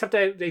they accept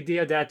the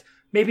idea that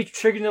maybe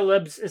triggering the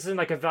libs isn't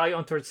like a value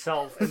unto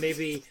itself, and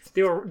maybe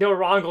they were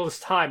wrong all this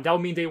time, that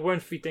would mean they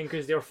weren't free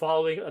thinkers. They were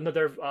following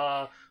another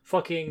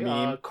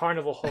fucking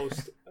carnival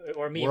host.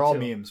 Or meme we're all too.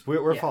 memes.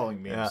 We're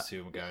following memes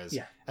too, guys.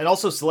 Yeah. And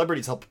also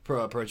celebrities help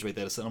perpetuate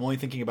this. And I'm only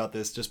thinking about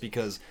this just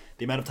because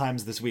the amount of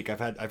times this week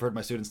I've heard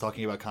my students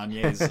talking about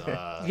Kanye's.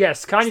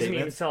 Yes, Kanye's statement. meme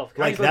himself.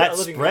 Like Kanye's that a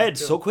living spread meme,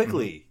 too. so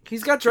quickly.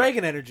 He's got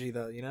dragon energy,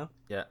 though.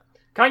 Yeah.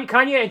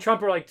 Kanye and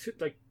Trump are like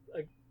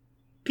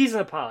peas in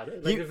a pod.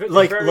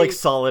 Like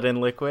solid and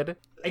liquid.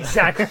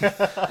 Exactly.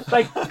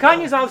 Like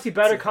Kanye's obviously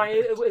better.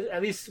 Kanye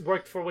at least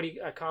worked for what he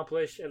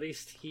accomplished. At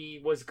least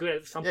he was good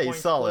at some point he's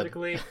solid.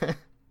 politically.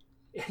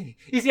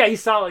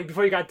 He's solid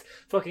before he got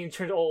fucking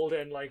turned old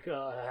and like.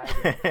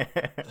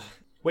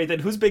 Wait, then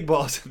who's big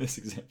boss in this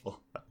example?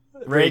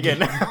 Reagan.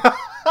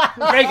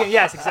 Reagan,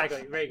 yes,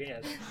 exactly.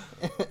 Reagan,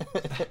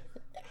 yes.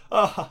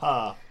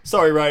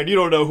 Sorry, Ryan, you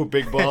don't know who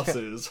Big Boss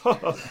is. So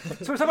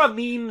we're talking about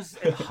memes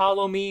and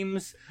hollow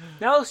memes.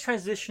 Now let's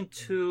transition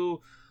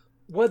to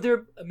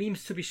whether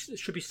memes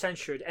should be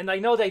censored. And I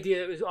know the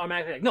idea is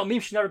automatically like, no,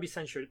 memes should never be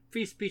censored.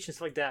 Free speech and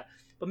stuff like that.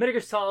 But Metal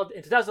Gear Solid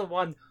in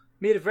 2001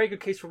 made a very good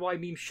case for why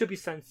memes should be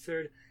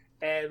censored,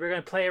 and we're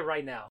going to play it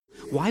right now.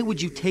 Why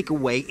would you take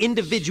away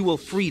individual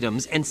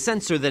freedoms and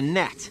censor the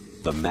net?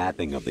 The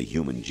mapping of the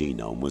human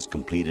genome was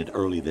completed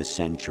early this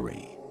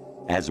century.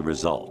 As a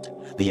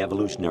result, the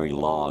evolutionary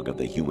log of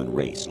the human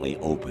race lay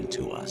open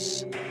to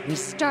us. We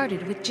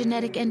started with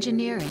genetic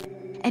engineering,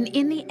 and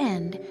in the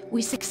end,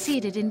 we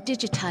succeeded in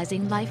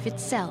digitizing life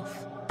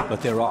itself.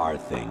 But there are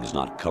things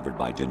not covered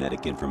by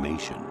genetic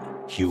information.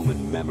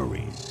 Human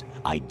memories,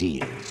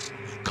 ideas,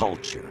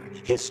 culture,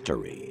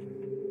 history.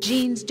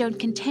 Genes don't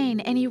contain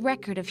any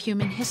record of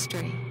human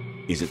history.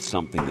 Is it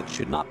something that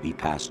should not be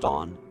passed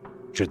on?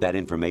 Should that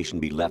information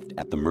be left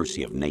at the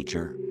mercy of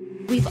nature?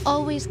 We've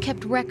always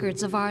kept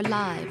records of our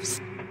lives,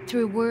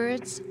 through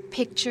words,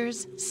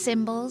 pictures,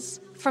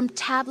 symbols, from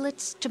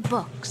tablets to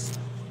books.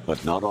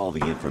 But not all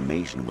the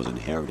information was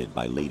inherited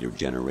by later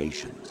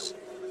generations.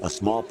 A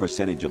small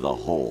percentage of the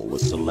whole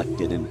was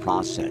selected and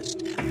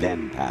processed,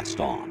 then passed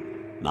on.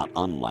 Not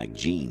unlike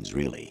genes,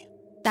 really.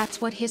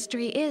 That's what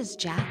history is,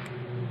 Jack.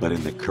 But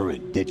in the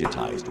current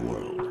digitized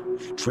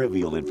world,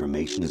 trivial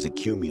information is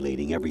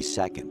accumulating every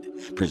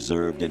second,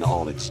 preserved in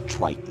all its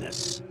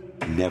triteness,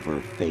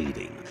 never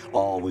fading,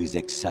 always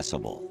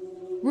accessible.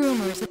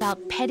 Rumors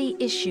about petty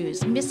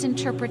issues,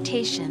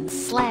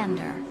 misinterpretations,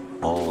 slander.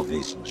 All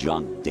this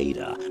junk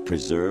data,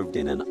 preserved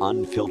in an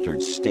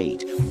unfiltered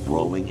state,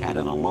 growing at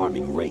an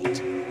alarming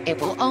rate. It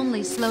will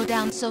only slow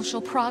down social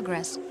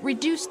progress,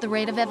 reduce the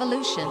rate of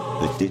evolution.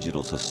 The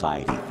digital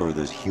society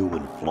furthers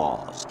human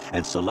flaws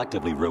and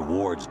selectively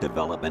rewards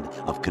development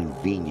of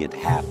convenient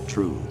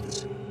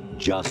half-truths.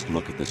 Just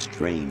look at the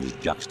strange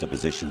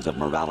juxtapositions of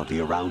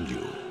morality around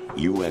you.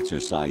 You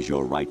exercise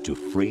your right to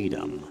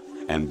freedom,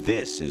 and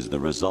this is the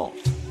result.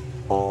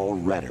 All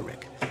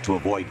rhetoric to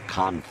avoid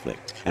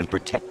conflict and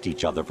protect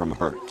each other from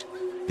hurt.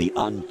 The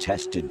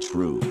untested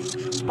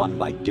truths, spun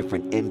by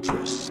different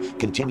interests,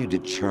 continue to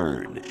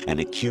churn and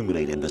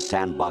accumulate in the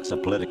sandbox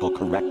of political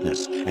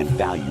correctness and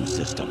value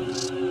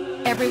systems.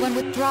 Everyone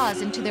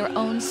withdraws into their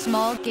own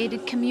small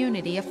gated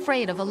community,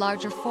 afraid of a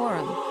larger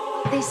forum.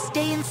 They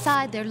stay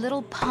inside their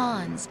little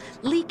ponds,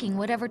 leaking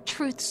whatever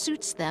truth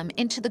suits them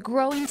into the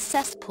growing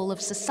cesspool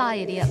of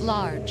society at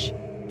large.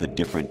 The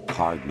different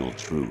cardinal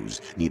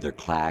truths neither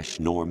clash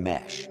nor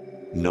mesh.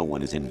 No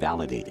one is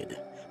invalidated,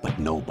 but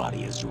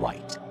nobody is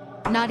right.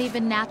 Not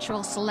even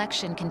natural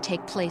selection can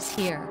take place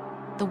here.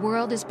 The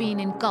world is being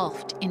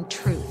engulfed in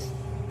truth.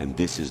 And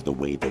this is the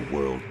way the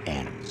world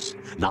ends.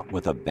 Not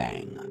with a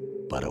bang,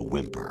 but a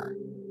whimper.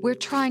 We're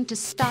trying to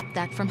stop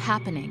that from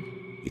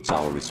happening. It's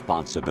our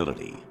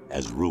responsibility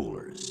as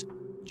rulers.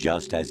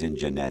 Just as in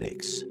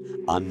genetics,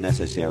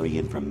 unnecessary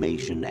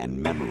information and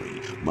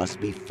memory must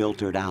be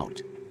filtered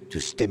out to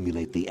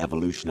stimulate the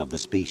evolution of the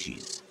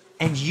species.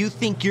 And you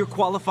think you're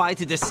qualified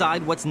to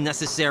decide what's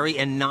necessary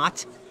and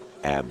not?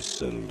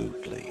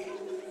 Absolutely.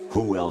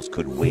 Who else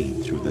could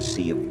wade through the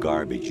sea of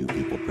garbage you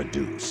people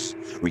produce,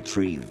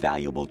 retrieve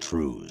valuable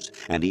truths,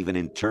 and even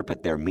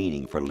interpret their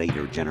meaning for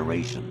later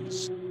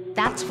generations?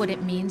 That's what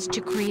it means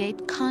to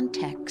create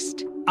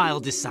context. I'll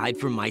decide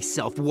for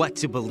myself what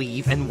to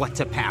believe and what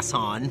to pass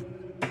on.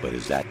 But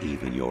is that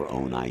even your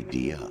own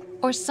idea?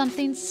 Or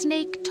something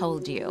Snake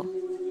told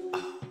you?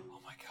 Oh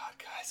my god,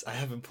 guys. I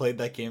haven't played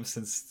that game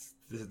since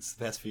the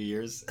past few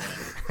years.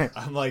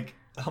 I'm like...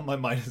 Oh, my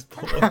mind is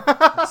blown.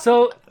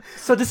 So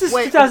this is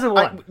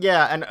 2001.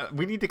 And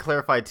we need to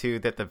clarify too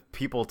that the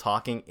people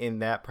talking in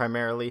that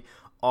primarily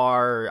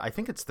are, I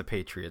think it's the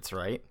Patriots,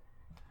 right?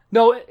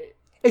 No,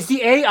 it's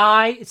the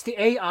AI. It's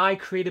the AI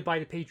created by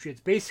the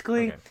Patriots.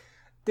 Basically,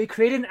 they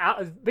created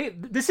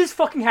this is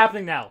fucking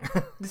happening now.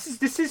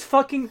 This is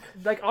fucking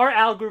like our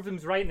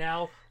algorithms right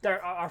now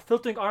that are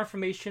filtering our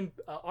information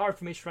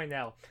right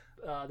now.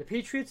 the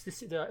Patriots,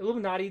 the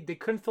Illuminati, they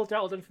couldn't filter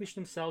out all the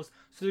information themselves,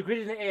 so they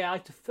created an AI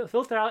to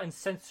filter out and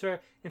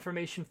censor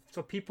information,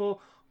 so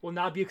people will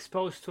not be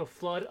exposed to a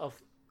flood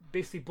of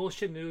basically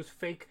bullshit news,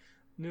 fake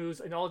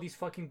news, and all these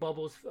fucking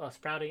bubbles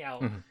sprouting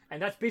out.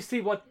 And that's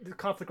basically what the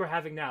conflict we're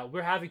having now.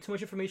 We're having too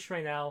much information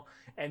right now,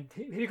 and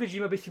Hideo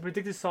Kojima basically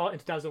predicted this all in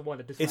 2001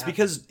 that this would It's happen.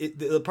 because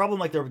the problem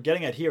like they're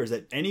getting at here is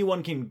that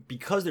anyone can,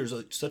 because there's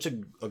such a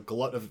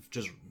glut of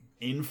just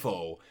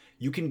info,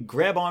 you can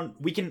grab on,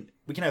 we can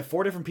have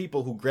 4 different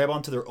people who grab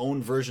onto their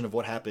own version of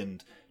what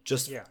happened,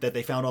 just that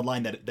they found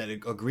online that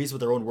agrees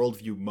with their own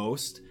worldview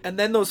most. And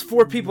then those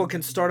 4 people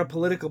can start a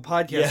political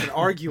podcast and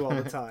argue all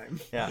the time.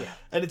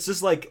 And it's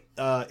just like,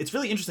 it's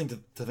really interesting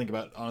to think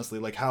about, honestly,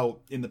 like how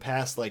in the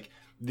past, like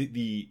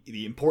the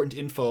important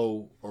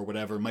info or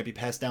whatever might be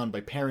passed down by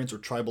parents or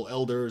tribal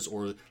elders,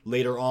 or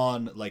later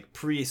on like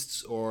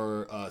priests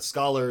or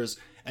scholars.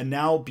 And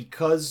now,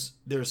 because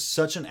there's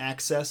such an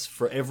access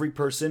for every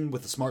person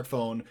with a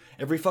smartphone,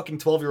 every fucking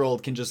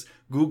 12-year-old can just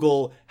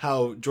Google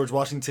how George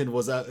Washington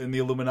was out in the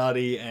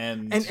Illuminati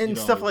and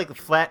stuff like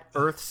Flat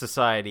Earth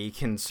Society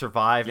can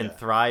survive and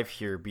thrive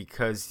here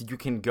because you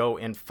can go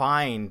and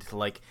find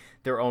like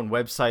their own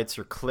websites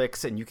or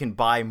clicks, and you can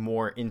buy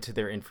more into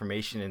their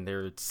information in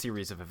their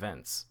series of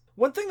events.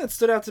 One thing that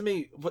stood out to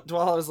me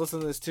while I was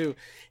listening to this too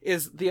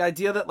is the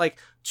idea that like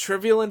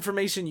trivial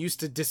information used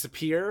to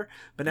disappear,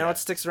 but now it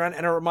sticks around.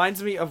 And it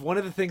reminds me of one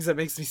of the things that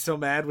makes me so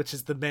mad, which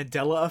is the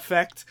Mandela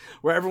effect,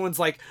 where everyone's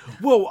like,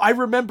 whoa, I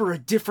remember a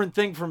different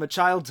thing from a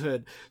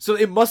childhood, so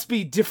it must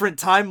be different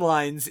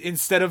timelines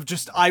instead of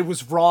just I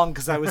was wrong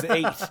because I was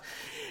 8.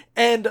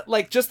 And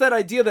like just that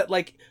idea that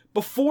like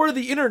before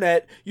the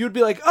internet, you'd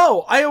be like,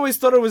 oh, I always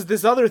thought it was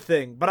this other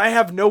thing, but I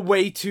have no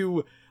way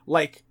to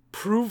like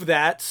prove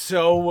that,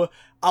 so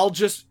I'll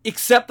just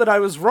accept that I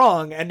was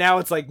wrong. And now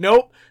it's like,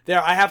 nope,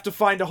 I have to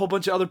find a whole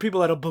bunch of other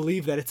people that'll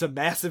believe that it's a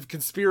massive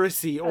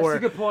conspiracy or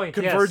That's a good point.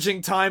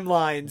 converging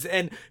timelines.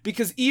 And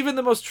because even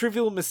the most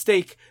trivial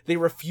mistake, they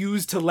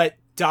refuse to let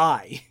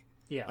die.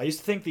 Yeah, I used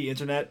to think the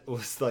internet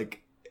was like,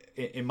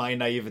 in my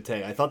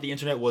naivete, I thought the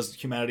internet was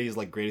humanity's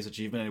like greatest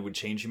achievement and it would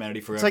change humanity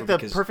forever. It's like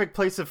the perfect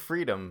place of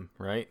freedom,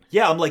 right?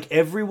 Yeah, I'm like,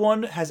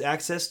 everyone has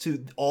access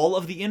to all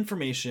of the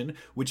information,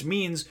 which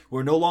means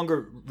we're no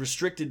longer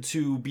restricted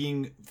to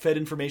being fed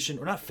information,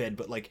 or not fed,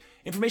 but like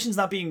information's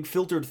not being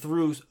filtered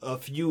through a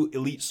few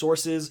elite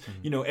sources.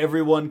 You know,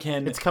 everyone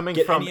can It's coming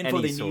get from any info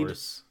any they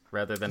source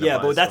rather than need. Yeah,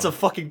 a but that's a biased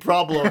fucking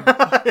problem.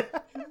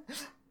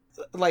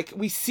 Like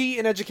we see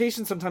in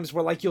education sometimes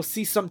where like you'll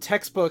see some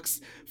textbooks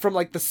from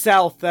like the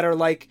South that are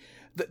like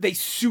they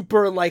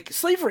super like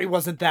slavery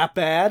wasn't that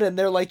bad, and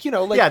they're like, you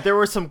know, like, yeah, there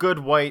were some good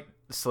white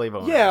slave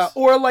owners. Yeah,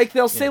 or like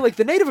they'll say like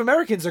the Native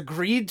Americans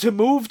agreed to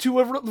move to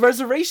a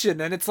reservation,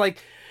 and it's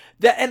like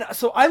that. And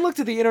so I looked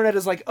at the internet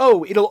as like,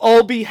 oh, it'll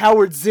all be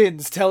Howard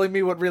Zins telling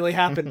me what really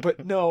happened,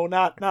 but no,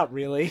 not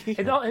really.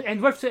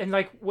 and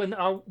like when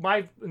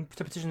my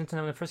interpretation of the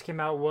internet when it first came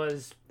out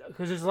was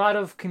because there's a lot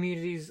of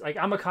communities, like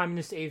I'm a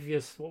communist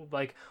atheist,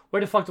 like where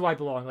the fuck do I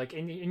belong? Like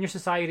in your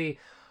society,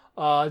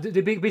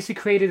 they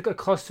basically created a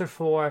cluster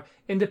for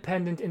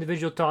independent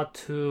individual thought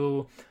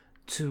to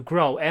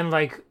grow, and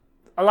like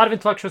a lot of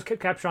intellectuals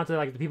captured onto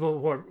like the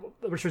people who are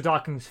Richard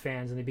Dawkins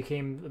fans, and they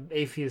became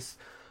atheist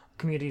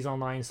communities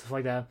online and stuff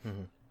like that.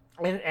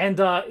 And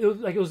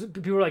it was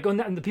people were like,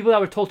 and the people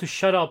that were told to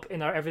shut up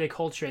in our everyday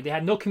culture, they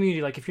had no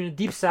community. Like if you're in the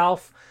deep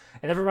South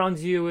and everyone around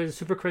you is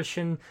super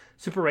Christian,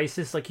 super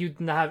racist, like you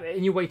didn't have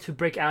any way to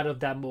break out of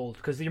that mold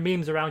because your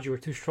memes around you were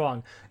too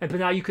strong. But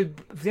now you can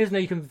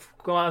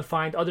go out and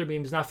find other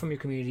memes not from your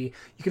community.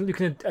 You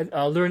can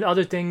learn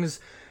other things.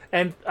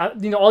 And,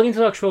 all the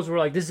intellectuals were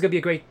like, this is going to be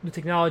a great new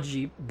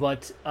technology,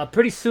 but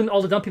pretty soon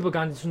all the dumb people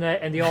got on the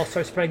internet and they all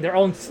start spreading their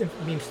own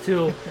memes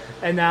too.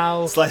 And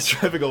now... Slice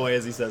driving away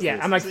as he says yeah,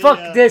 this. I'm like,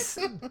 fuck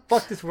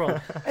this world.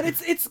 And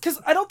it's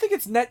because I don't think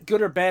it's net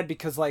good or bad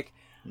because, like...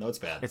 No, it's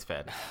bad. It's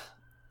bad.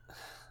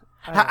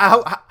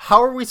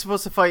 How are we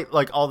supposed to fight,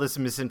 like, all this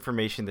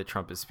misinformation that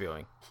Trump is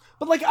spewing?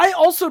 But, like, I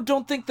also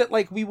don't think that,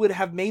 like, we would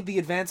have made the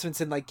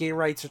advancements in, like, gay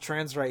rights or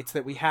trans rights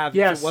that we have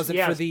if it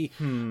wasn't for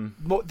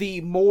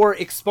the more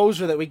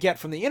exposure that we get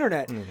from the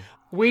internet.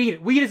 Weed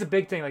is a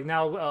big thing. Like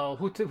now,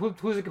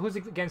 who's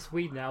against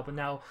weed now? But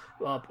now,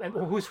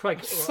 who's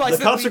like the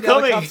cops are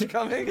coming. The cops are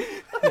coming.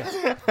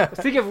 Yeah.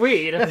 Speaking of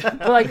weed,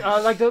 but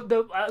like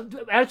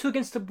the attitude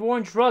against the war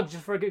on drugs,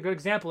 just for a good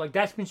example, like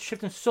that's been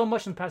shifting so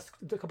much in the past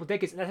couple of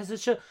decades, and that has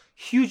such a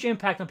huge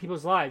impact on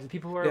people's lives. And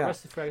people who are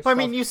arrested for it. I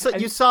mean, you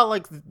saw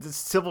like the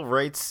civil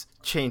rights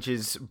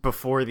changes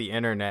before the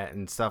internet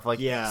and stuff.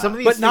 Like some of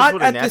these things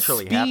would have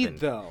naturally happened,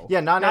 though. Yeah,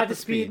 not at the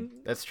speed.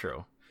 That's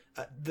true.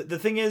 The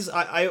thing is,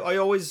 I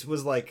always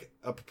was like,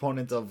 a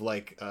proponent of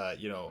like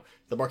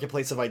the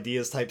marketplace of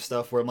ideas type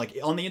stuff, where I'm like,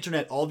 on the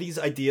internet, all these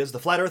ideas, the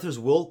flat earthers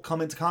will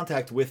come into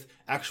contact with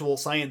actual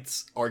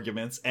science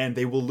arguments, and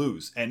they will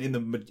lose. And in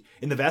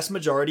the vast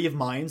majority of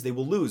minds, they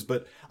will lose.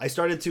 But I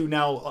started to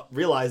now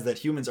realize that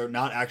humans are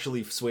not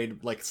actually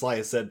swayed, like Sly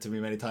has said to me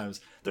many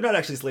times. They're not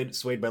actually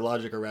swayed by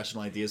logic or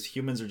rational ideas.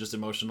 Humans are just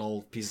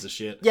emotional pieces of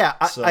shit. Yeah,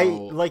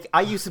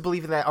 I used to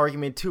believe in that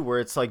argument too, where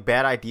it's like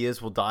bad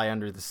ideas will die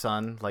under the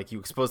sun. Like you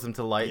expose them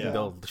to light and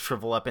they'll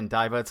shrivel up and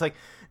die. But it's like,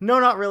 no,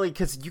 not really,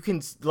 because you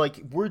can, like,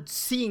 we're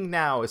seeing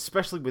now,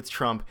 especially with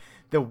Trump,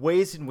 the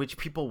ways in which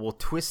people will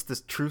twist the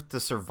truth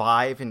to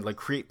survive and like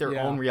create their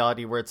own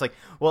reality, where it's like,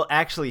 well,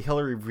 actually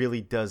Hillary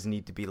really does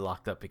need to be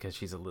locked up because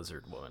she's a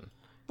lizard woman.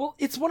 Well,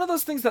 it's one of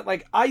those things that,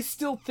 like, I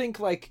still think,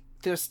 like,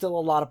 there's still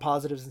a lot of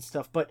positives and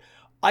stuff, but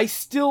I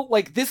still,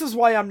 like, this is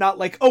why I'm not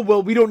like, oh,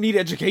 well, we don't need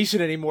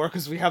education anymore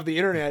because we have the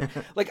internet.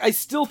 Like, I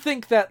still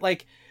think that,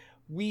 like,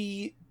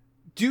 we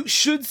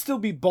should still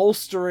be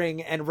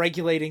bolstering and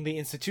regulating the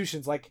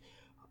institutions, like,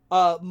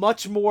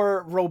 much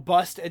more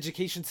robust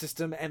education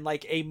system and,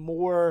 like, a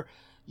more,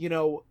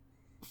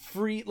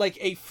 free, like,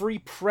 a free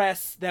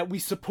press that we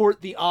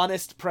support the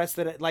honest press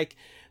that, like,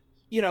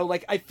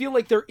 like, I feel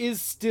like there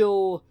is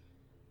still...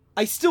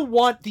 I still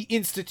want the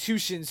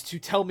institutions to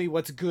tell me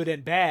what's good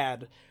and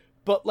bad,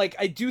 but, like,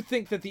 I do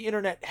think that the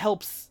internet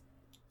helps.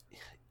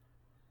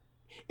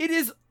 It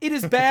is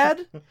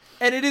bad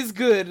and it is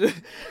good,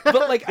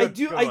 but, like, I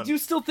do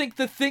still think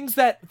the things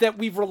that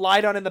we've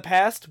relied on in the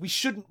past, we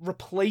shouldn't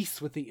replace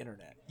with the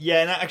internet.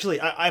 Yeah, and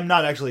actually, I'm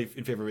not actually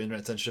in favor of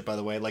internet censorship, by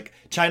the way. Like,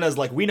 China's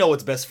like, we know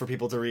what's best for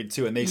people to read,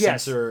 too, and they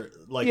censor,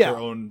 like, their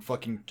own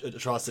fucking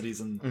atrocities.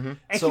 And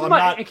so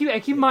and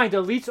keep in mind,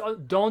 the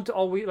elites don't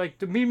always, like,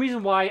 the main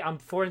reason why I'm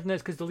for internet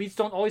is because the elites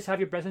don't always have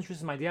your best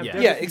interests in mind.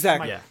 Yeah,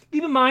 exactly. Yeah.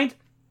 Keep in mind,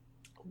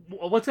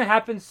 what's going to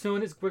happen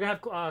soon is we're going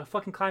to have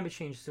fucking climate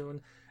change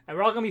soon, and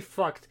we're all going to be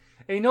fucked.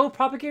 And you know who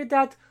propagated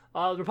that?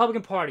 The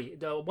Republican Party,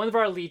 one of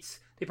our elites.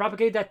 They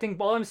propagated that thing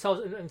by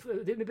themselves, and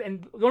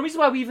the only reason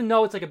why we even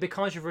know it's like a big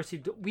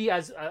controversy, we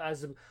as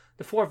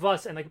the four of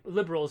us and like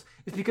liberals,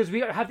 is because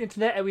we have the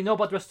internet and we know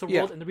about the rest of the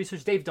world and the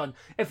research they've done.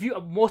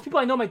 Most people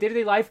I know in my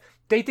day-to-day life,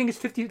 they think it's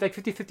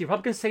 50-50.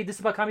 Republicans say this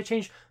about climate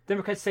change,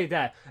 Democrats say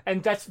that,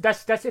 and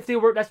that's if they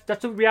were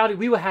that's the reality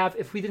we would have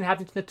if we didn't have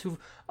the internet to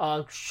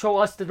show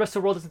us the rest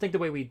of the world doesn't think the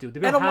way we do.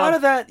 And a lot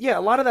of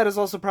that is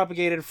also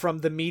propagated from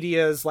the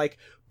media's like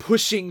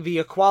pushing the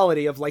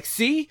equality of like,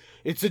 see,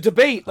 it's a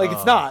debate, like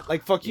it's not,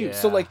 like fuck you.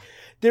 So like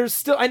there's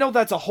still, I know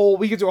that's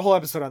we could do a whole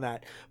episode on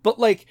that, but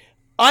like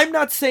I'm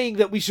not saying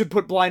that we should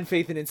put blind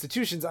faith in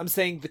institutions. I'm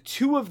saying the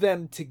two of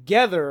them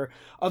together,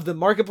 of the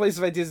marketplace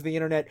of ideas of the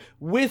internet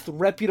with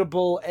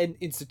reputable and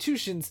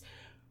institutions,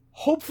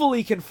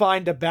 hopefully can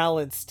find a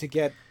balance to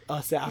get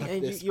us out of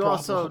this you problem.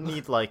 Also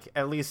need like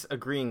at least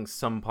agreeing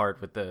some part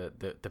with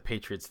the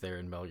Patriots there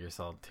in Metal Gear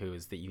Solid 2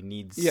 is that you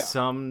need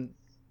some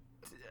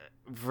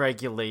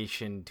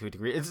regulation to a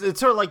degree. It's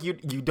sort of like you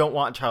don't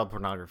want child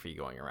pornography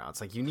going around.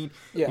 It's like you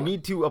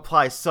need to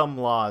apply some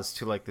laws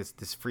to like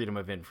this freedom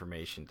of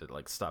information to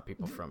like stop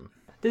people from.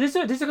 There's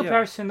a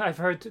comparison I've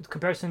heard,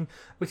 between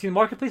the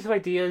marketplace of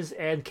ideas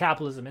and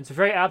capitalism. It's a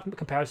very apt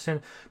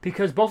comparison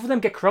because both of them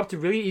get corrupted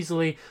really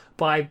easily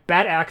by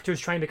bad actors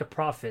trying to make a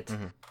profit.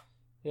 Mm-hmm.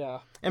 Yeah.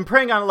 And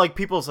preying on like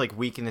people's like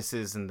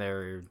weaknesses and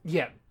their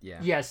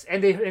yes,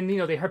 and they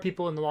hurt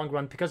people in the long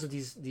run because of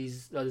these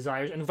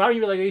desires. And without any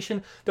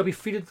regulation, they'll be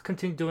free to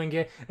continue doing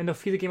it, and they'll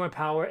free to gain more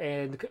power.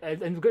 And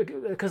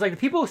because like the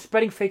people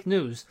spreading fake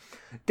news,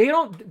 they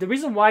don't. The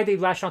reason why they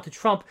lashed out to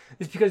Trump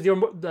is because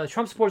the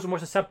Trump supporters are more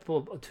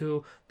susceptible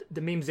to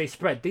the memes they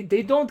spread.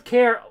 They don't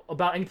care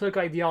about any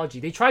political ideology.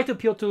 They try to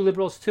appeal to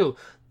liberals too.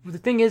 The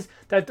thing is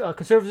that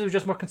conservatives are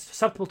just more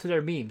susceptible to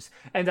their memes,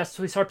 and that's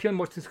so they start appealing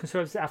more to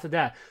conservatives after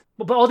that.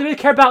 But all they really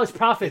care about is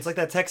profit. It's like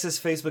that Texas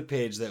Facebook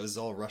page that was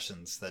all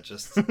Russians that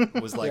just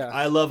was like,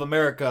 I love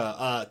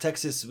America,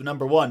 Texas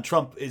 #1,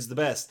 Trump is the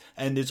best,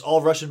 and it's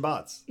all Russian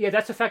bots. Yeah,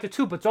 that's a factor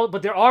too. But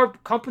there are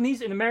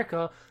companies in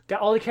America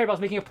that all they care about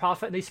is making a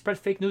profit, and they spread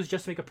fake news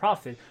just to make a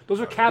profit. Those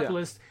are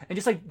capitalists, and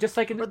just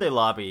like or they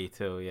lobby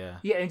too. Yeah,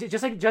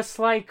 and just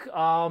like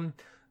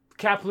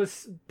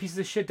capitalist pieces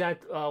of shit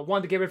that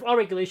want to get rid of all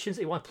regulations.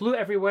 They want to pollute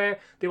everywhere.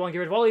 They want to get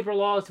rid of all labor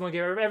laws. They want to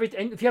get rid of everything.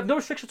 And if you have no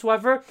restrictions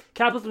whatsoever,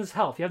 capitalism is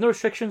hell. If you have no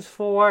restrictions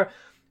for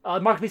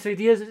marketplace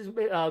ideas,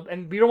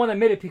 and we don't want to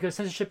admit it because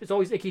censorship is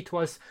always icky to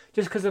us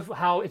just because of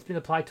how it's been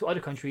applied to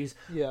other countries.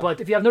 Yeah. But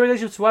if you have no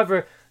regulations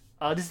whatsoever,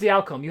 this is the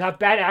outcome. You have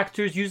bad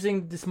actors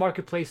using this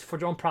marketplace for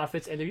their own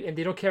profits, and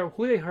they don't care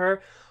who they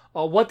hurt.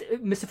 What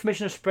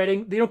misinformation are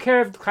spreading. They don't care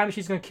if climate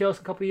change is going to kill us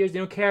in a couple of years. They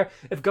don't care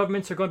if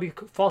governments are going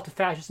to fall to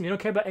fascism. They don't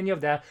care about any of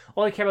that.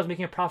 All they care about is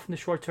making a profit in the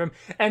short term.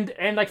 And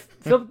like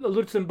Phil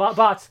alluded to in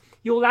bots,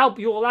 you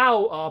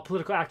allow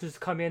political actors to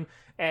come in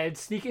and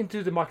sneak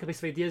into the marketplace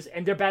of ideas,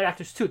 and they're bad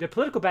actors too. They're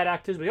political bad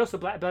actors, but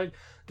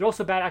they're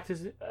also bad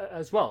actors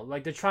as well.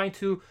 Like they're trying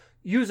to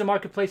use the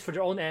marketplace for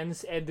their own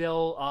ends, and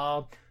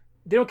they'll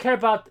they don't care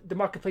about the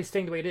marketplace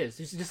staying the way it is.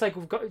 It's just like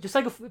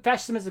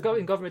fascism is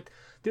in government.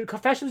 The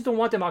fascists don't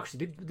want democracy.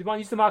 They want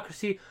to use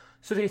democracy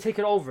so they can take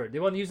it over. They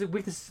want to use the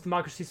weaknesses of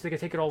democracy so they can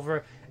take it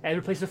over and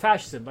replace it with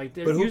fascism. Like,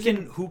 but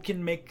who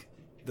can make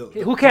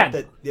who can?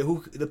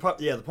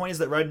 The point is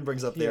that Raiden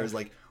brings up there is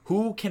like,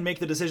 who can make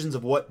the decisions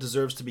of what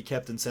deserves to be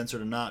kept and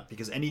censored or not?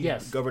 Because any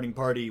governing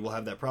party will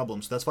have that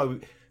problem. So that's why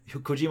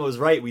Kojima was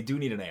right. We do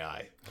need an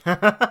AI.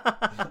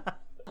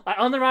 I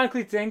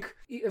unironically think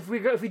if we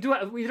do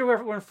either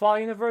we're in Fall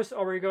Universe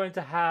or we're going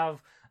to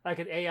have like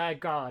an AI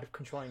god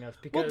controlling us.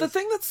 Because... Well, the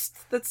thing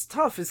that's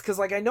tough is because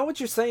like I know what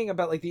you're saying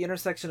about like the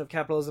intersection of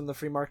capitalism, the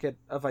free market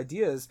of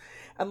ideas,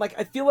 and like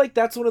I feel like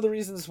that's one of the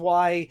reasons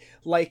why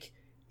like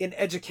in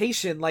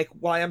education, like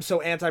why I'm so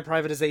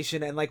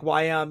anti-privatization and like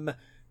why I'm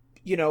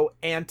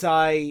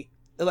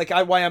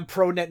why I'm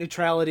pro net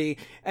neutrality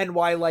and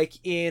why like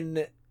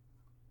in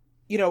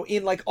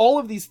like all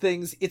of these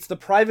things, it's the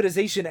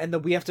privatization and that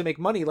we have to make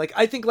money. Like,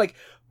 I think, like,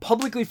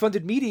 publicly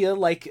funded media,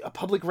 like a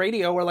public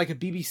radio or like a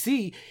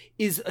BBC,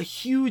 is a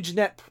huge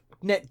net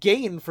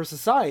gain for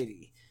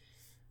society.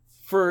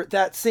 For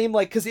that same,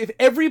 like, because if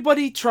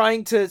everybody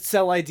trying to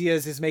sell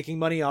ideas is making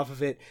money off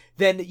of it,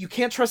 then you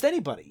can't trust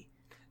anybody.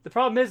 The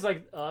problem is,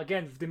 like,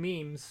 again, the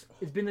memes.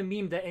 It's been the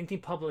meme that anything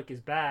public is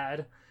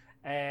bad.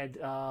 And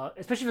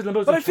especially for the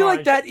limos. But I feel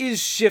like that is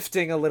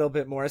shifting a little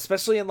bit more,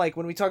 especially in like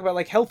when we talk about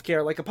like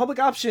healthcare. Like a public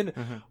option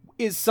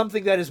is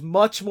something that is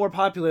much more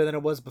popular than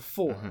it was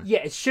before. Yeah,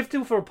 it's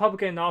shifting for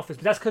Republican in office,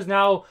 but that's because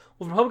now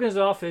with Republicans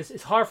in office,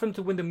 it's hard for them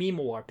to win the meme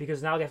war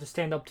because now they have to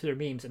stand up to their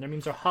memes, and their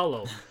memes are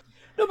hollow.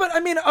 No, but I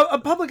mean, a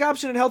public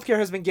option in healthcare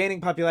has been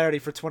gaining popularity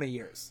for 20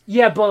 years.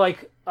 Yeah, but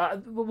like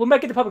we'll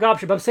make it the public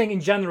option. But I'm saying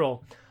in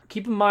general.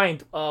 Keep in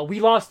mind,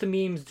 we lost the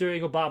memes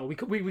during Obama.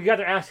 We got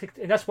their ass kicked,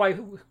 and that's why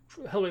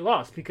Hillary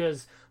lost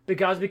because Big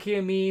Guys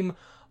became a meme.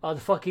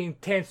 The fucking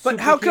tan. But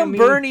how come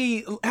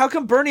Bernie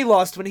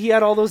lost when he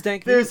had all those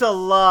dank? There's a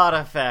lot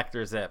of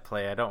factors at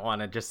play. I don't want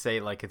to just say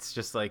like it's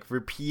just like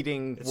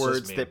repeating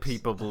words that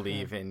people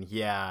believe in.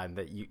 Yeah, and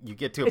that you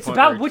get to a point. It's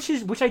about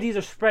which ideas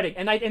are spreading,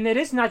 and it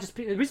is not just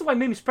the reason why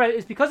memes spread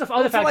is because of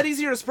other factors. It's a lot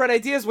easier to spread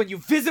ideas when you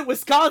visit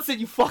Wisconsin.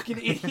 You fucking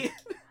idiot.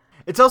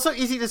 It's also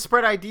easy to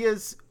spread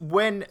ideas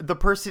when the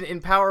person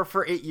in power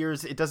for 8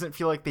 years, it doesn't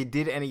feel like they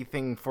did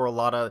anything for a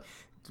lot of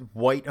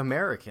white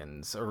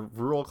Americans or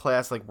rural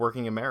class, like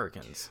working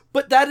Americans.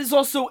 But that is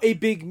also a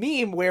big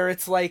meme where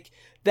it's like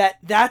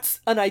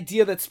that's an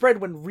idea that spread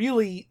when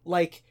really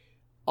like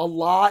a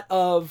lot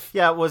of...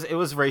 Yeah, it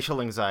was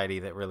racial anxiety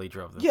that really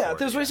drove them forward.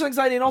 There's racial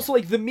anxiety and also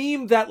like the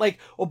meme that like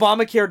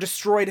Obamacare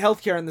destroyed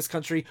healthcare in this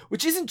country,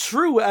 which isn't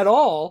true at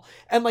all.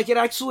 And like it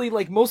actually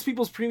like most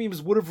people's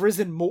premiums would have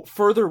risen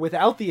further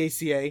without the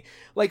ACA.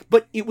 Like,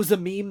 but it was a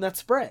meme that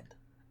spread.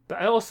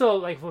 But I also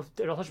like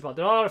there are a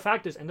lot of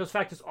factors, and those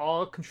factors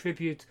all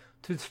contribute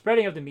to the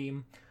spreading of the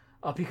meme.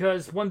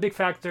 Because one big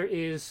factor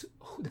is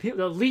the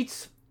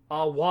elites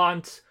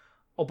want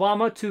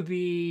Obama to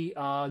be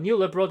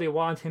neoliberal. They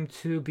want him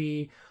to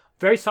be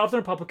very soft on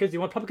Republicans. They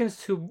want Republicans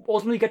to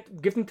ultimately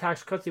give them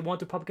tax cuts. They want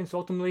the Republicans to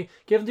ultimately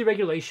give them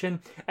deregulation.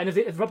 And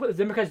if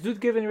Democrats do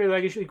give any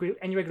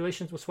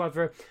regulations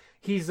whatsoever,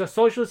 he's a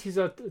socialist. He's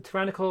a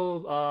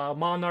tyrannical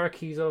monarch.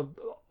 He's a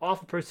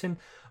awful person.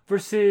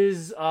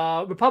 Versus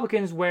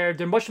Republicans, where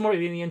they're much more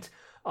lenient.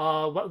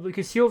 What we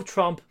can see with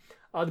Trump.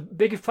 The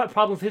biggest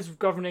problem with his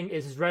governing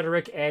is his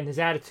rhetoric and his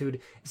attitude.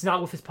 It's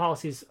not with his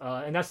policies,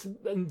 and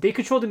they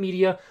control the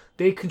media.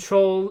 They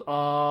control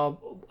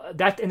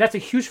that, and that's a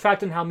huge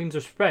factor in how memes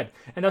are spread.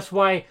 And that's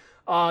why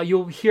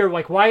you'll hear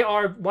like, why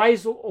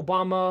is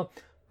Obama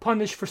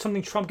punished for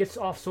something Trump gets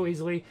off so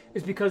easily?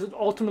 Is because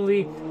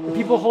ultimately the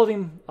people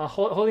holding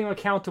him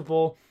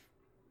accountable.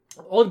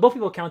 Both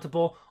people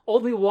accountable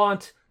only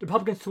want the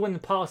Republicans to win the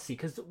policy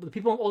because the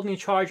people ultimately in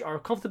charge are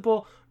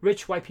comfortable,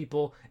 rich white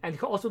people, and they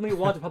ultimately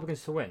want the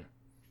Republicans to win.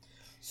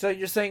 So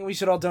you're saying we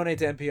should all donate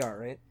to NPR,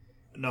 right?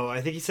 No, I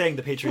think he's saying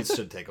the Patriots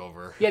should take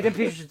over. Yeah, the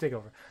Patriots should take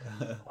over.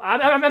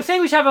 I'm saying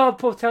we should have a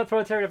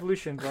proletarian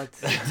revolution, but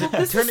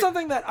this is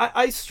something that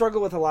I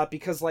struggle with a lot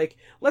because, like,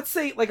 let's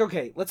say, like,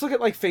 okay, let's look at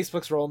like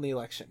Facebook's role in the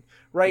election,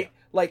 right? Yeah.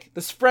 Like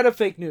the spread of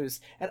fake news,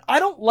 and I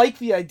don't like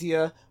the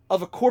idea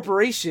of a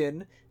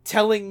corporation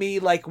telling me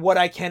like what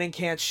I can and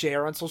can't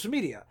share on social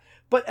media.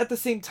 But at the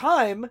same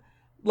time,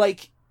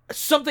 like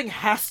something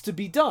has to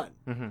be done.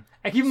 Mm-hmm.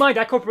 And keep in mind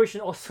that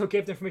corporation also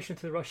gave the information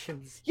to the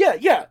Russians.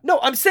 Yeah. No,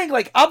 I'm saying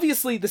like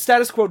obviously the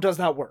status quo does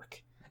not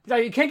work.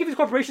 Like, you can't give these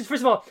corporations.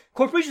 First of all,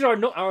 corporations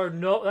are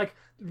no like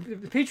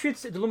the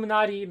Patriots, the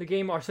Illuminati in the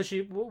game are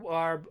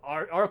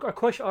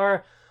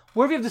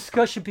worthy of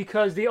discussion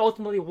because they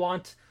ultimately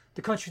want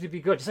the country to be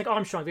good. Just like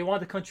Armstrong, they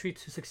want the country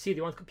to succeed.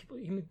 They want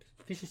human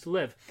species to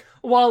live.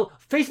 While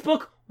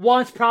Facebook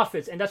wants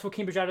profits, and that's what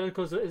Cambridge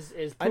Analytica is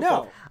proof I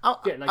know. of.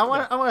 I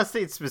want to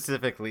state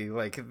specifically,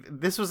 like,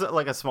 this was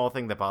like a small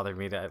thing that bothered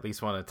me that I at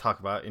least want to talk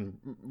about in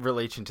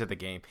relation to the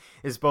game,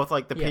 is both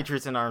like the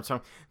Patriots and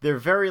Armstrong, they're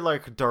very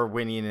like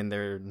Darwinian in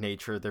their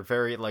nature. They're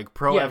very like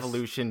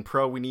pro-evolution,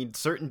 we need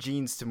certain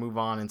genes to move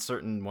on and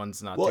certain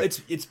ones not to. Well, it's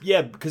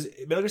because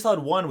Metal Gear Solid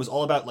 1 was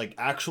all about like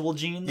actual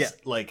genes. Yeah.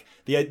 Like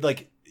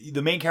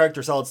the main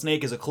character, Solid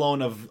Snake, is a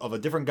clone of a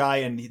different guy,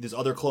 and there's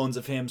other clones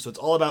of him. So it's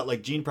all about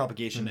like gene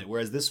propagation.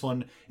 Whereas this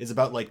one is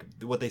about like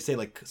what they say,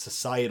 like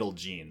societal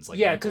genes. Like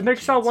because Metal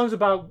Gear Solid 1 was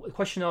about a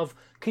question of,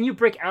 can you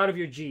break out of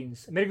your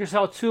genes? Metal Gear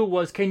Solid 2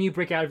 was, can you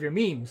break out of your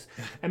memes?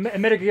 And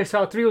Metal Gear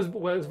Solid 3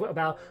 was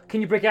about, can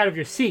you break out of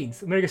your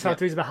scenes? Metal Gear Solid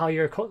 3 is about how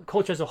your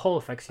culture as a whole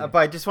affects you. But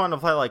I just want to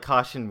apply like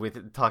caution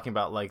with talking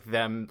about like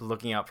them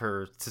looking out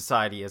for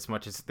society as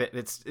much as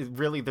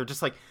really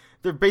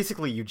they're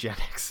basically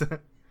eugenics.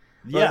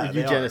 Yeah,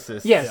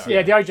 eugenicists. Yes,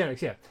 they are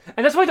eugenics. Yeah,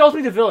 and that's why they're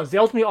ultimately the villains. They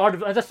ultimately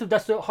are. That's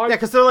the hard. Yeah,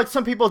 because they're like,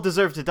 some people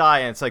deserve to die,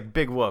 and it's like,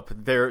 big whoop.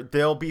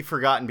 They'll be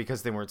forgotten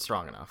because they weren't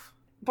strong enough.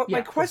 But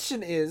my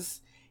question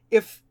is,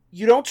 if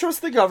you don't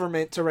trust the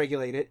government to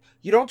regulate it,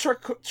 you don't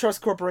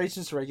trust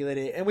corporations to regulate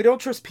it, and we don't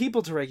trust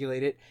people to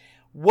regulate it,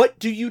 what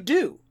do you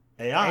do?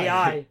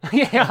 AI.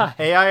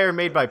 AI are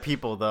made by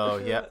people, though.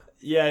 Yeah.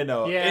 Yeah, I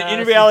know. Yeah,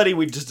 in reality,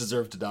 we just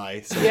deserve to die.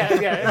 So. Yeah,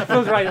 that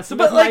feels right.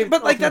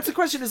 But that's the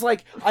question. Is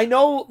like, I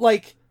know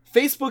like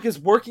Facebook is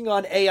working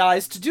on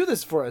AIs to do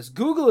this for us.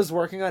 Google is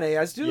working on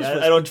AIs to do this for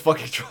us. I don't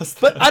fucking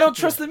trust them. But I don't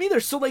trust them either.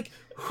 So like,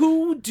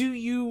 who do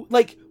you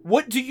like?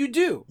 What do you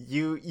do?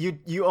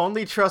 You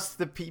only trust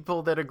the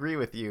people that agree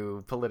with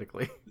you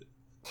politically.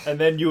 And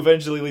then you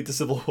eventually lead to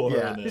civil war.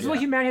 Yeah. This is what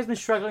humanity has been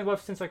struggling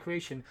with since our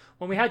creation.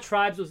 When we had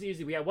tribes, it was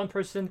easy. We had one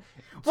person.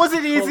 Was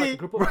it easy?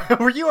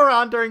 Were you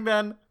around during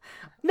then?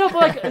 No,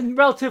 but like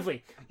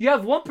relatively, you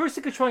have one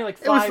person controlling like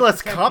 5. It was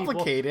less 10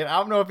 complicated. people. I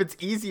don't know if it's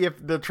easy if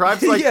the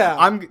tribe's like,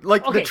 I'm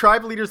like the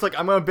tribe leader's like,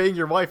 I'm gonna bang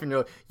your wife, and you're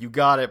like, you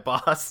got it,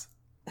 boss.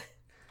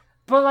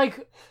 But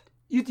like,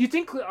 you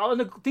think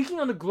thinking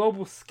on the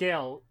global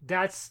scale,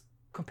 that's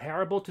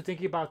comparable to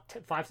thinking about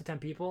 5 to 10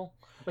 people.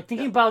 Like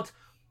thinking about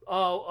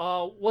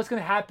what's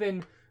gonna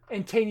happen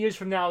in 10 years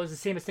from now is the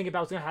same as thinking about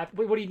what's gonna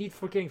happen. What do you need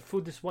for getting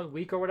food this 1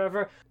 week or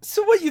whatever?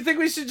 So what, you think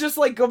we should just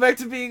like go back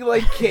to being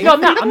like cave? No,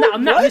 I'm not.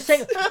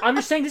 I'm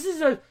just saying this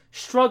is a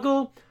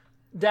struggle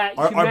that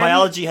our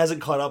biology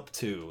hasn't caught up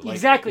to. Like,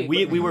 exactly.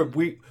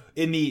 We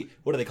in the,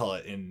 what do they call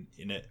it, in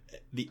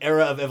the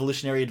era of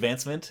evolutionary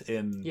advancement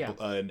in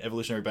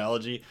evolutionary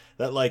biology,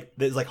 that like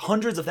there's like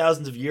hundreds of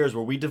thousands of years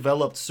where we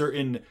developed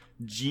certain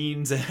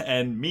genes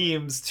and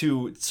memes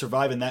to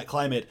survive in that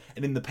climate,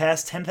 and in the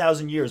past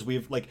 10,000 years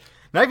we've like.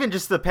 Not even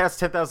just the past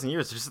 10,000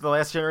 years, just the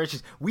last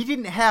generations. We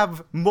didn't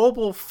have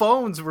mobile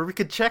phones where we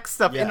could check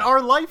stuff in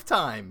our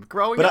lifetime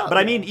growing up. But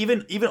I mean,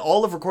 even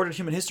all of recorded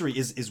human history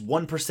is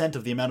 1%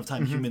 of the amount of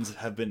time humans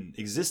have been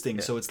existing.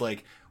 Yeah. So it's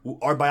like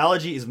our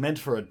biology is meant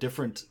for a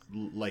different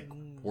like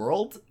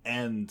world,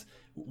 and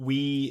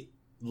we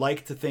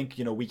like to think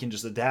we can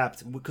just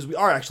adapt, because we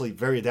are actually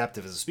very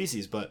adaptive as a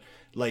species. But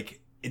like,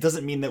 it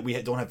doesn't mean that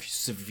we don't have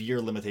severe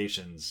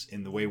limitations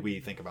in the way we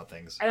think about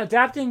things. And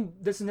adapting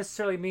doesn't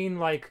necessarily mean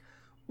like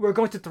we're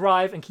going to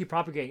thrive and keep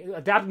propagating.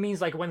 Adapt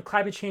means like when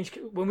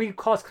we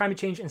cause climate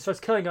change and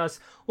starts killing us,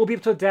 we'll be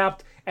able to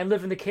adapt and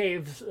live in the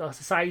caves,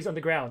 societies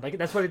underground. Like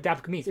that's what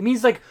adapt means. It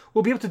means like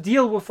we'll be able to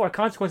deal with our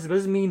consequences, but it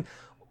doesn't mean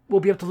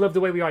we'll be able to live the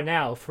way we are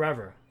now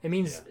forever. It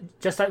means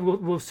just that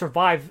we'll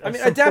survive. I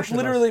mean, adapt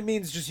literally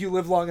means just you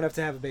live long enough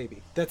to have a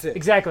baby. That's it.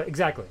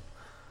 Exactly.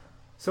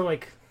 So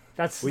like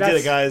that's did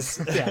it,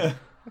 guys. Yeah.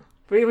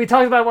 We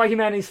talked about why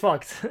humanity's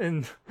fucked,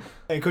 and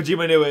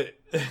Kojima knew it.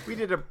 We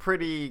did a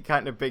pretty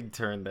kind of big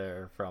turn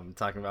there from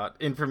talking about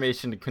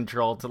information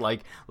control to like,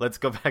 let's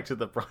go back to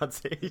the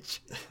Bronze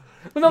Age.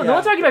 Well, no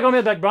one's talking about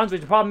going back to Bronze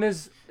Age. The problem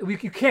is you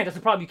can't. That's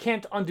the problem. You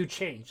can't undo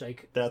change.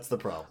 Like that's the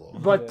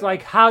problem. But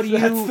like, how do you?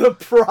 That's the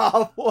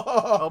problem.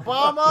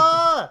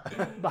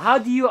 Obama. But how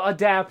do you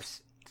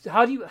adapt?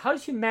 How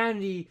does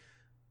humanity?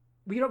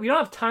 We don't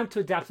have time to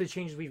adapt to the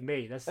changes we've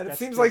made. It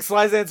seems like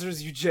Sly's answer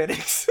is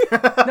eugenics.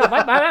 No,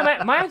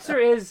 my answer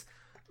is,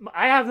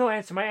 I have no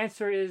answer. My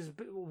answer is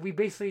we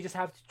basically just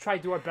have to try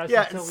to do our best.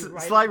 Yeah,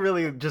 Sly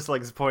really just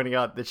likes pointing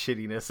out the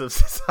shittiness of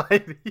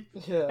society.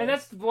 Yeah, and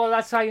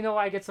that's how you know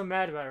why I get so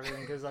mad about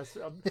everything, because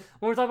when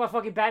we're talking about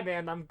fucking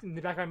Batman, I'm in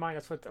the back of my mind.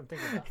 That's what I'm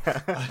thinking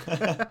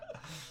about.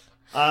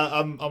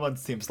 I'm on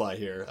Team Sly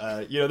here.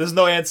 There's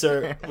no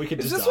answer. We could.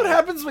 Is this what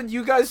happens when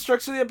you guys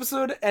structure the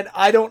episode and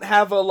I don't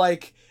have a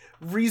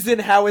reason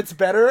how it's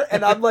better,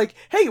 and I'm like,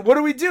 hey, what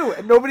do we do?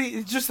 And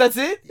nobody, that's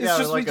it? It's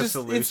just like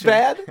it's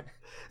bad?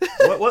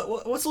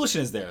 What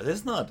solution is there?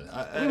 There's none.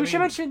 We should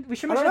mention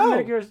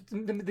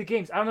the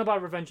games. I don't know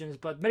about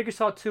Revengeance, but Metal Gear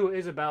Solid 2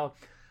 is about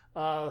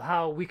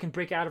how we can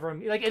break out of our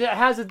like it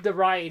has the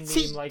Ryan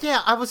meme. Like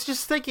yeah, I was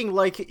just thinking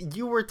like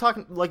you were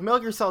talking like Metal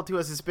Gear Solid 2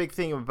 has this big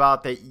thing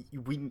about that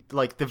we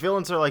like the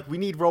villains are like we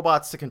need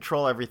robots to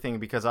control everything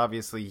because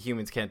obviously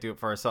humans can't do it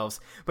for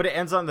ourselves. But it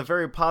ends on the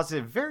very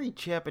positive, very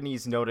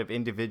Japanese note of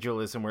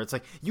individualism where it's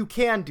like you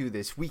can do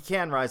this, we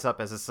can rise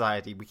up as a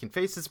society, we can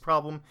face this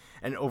problem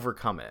and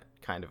overcome it.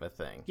 Kind of a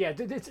thing. Yeah,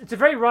 it's a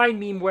very Ryan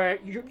meme where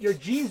your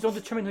genes don't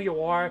determine who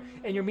you are,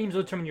 and your memes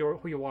don't determine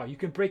who you are. You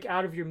can break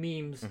out of your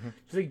memes,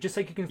 just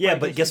like you can. Yeah,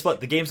 but guess what?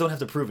 The games don't have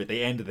to prove it.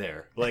 They end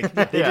there. Like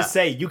they just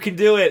say you can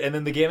do it, and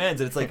then the game ends,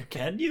 and it's like,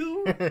 can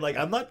you? Like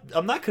I'm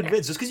not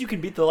convinced. Just because you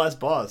can beat the last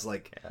boss,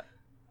 like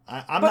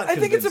I'm not. But I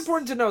think it's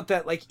important to note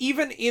that like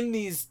even in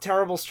these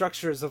terrible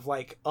structures of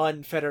like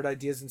unfettered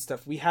ideas and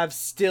stuff, we have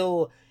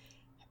still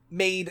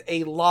made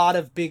a lot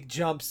of big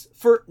jumps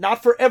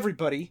not for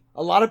everybody.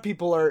 A lot of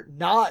people are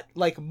not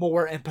like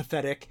more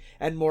empathetic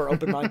and more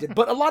open-minded,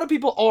 but a lot of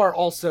people are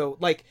also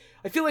like,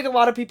 I feel like a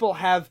lot of people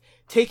have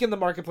taken the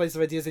marketplace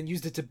of ideas and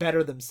used it to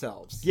better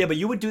themselves. Yeah, but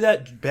you would do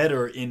that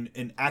better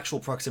in actual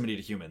proximity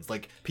to humans.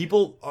 Like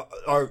people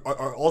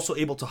are also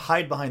able to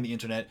hide behind the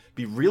internet,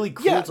 be really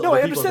cruel to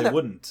other people. They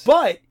wouldn't.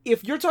 But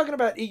if you're talking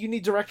about you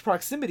need direct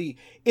proximity,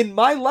 in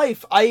my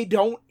life I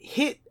don't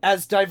hit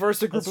as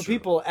diverse a group of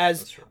people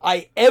as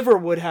I ever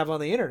would have on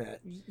the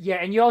internet. Yeah,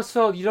 and you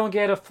don't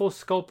get a full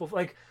scope of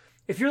like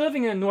if you're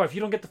living in the North, you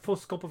don't get the full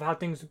scope of how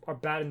things are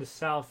bad in the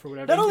South or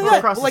whatever. Not only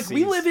that, like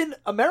we live in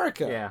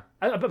America. Yeah,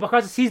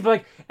 across the seas, but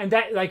like and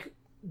that like.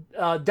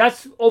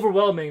 That's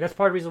overwhelming. That's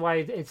part of the reason why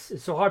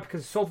it's so hard, because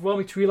it's so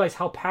overwhelming to realize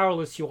how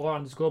powerless you are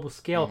on this global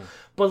scale.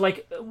 But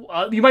like,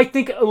 you might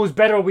think it was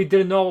better we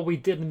didn't know what we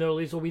did in the Middle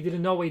East, or we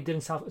didn't know what we did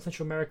in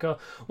Central America,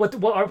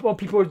 what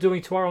people are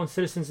doing to our own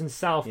citizens in the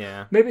South.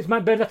 Yeah. Maybe it's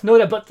better not to know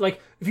that, but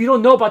like, if you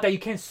don't know about that, you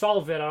can't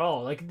solve it at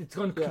all. Like, it's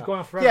going to keep going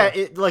on forever.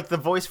 Yeah, like the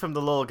voice from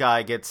the little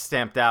guy gets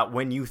stamped out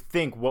when you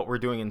think what we're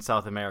doing in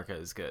South America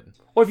is good.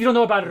 Or if you don't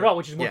know about it at all,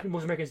 which is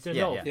most Americans didn't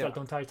know the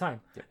entire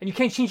time. And you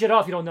can't change it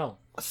off if you don't know.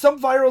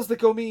 Some virals that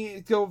go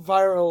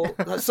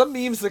viral, some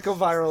memes that go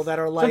viral that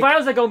are like... Some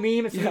virals that go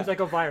meme and some memes that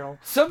go viral.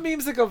 Some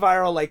memes that go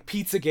viral, like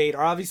Pizzagate,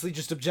 are obviously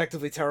just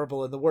objectively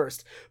terrible and the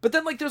worst. But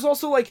then, like, there's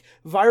also, like,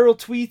 viral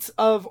tweets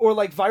of, or,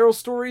 like, viral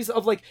stories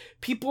of, like,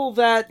 people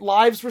that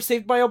lives were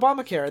saved by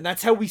Obamacare. And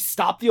that's how we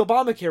stopped the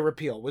Obamacare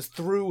repeal, was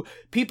through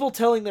people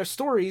telling their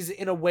stories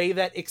in a way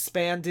that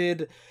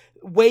expanded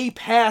way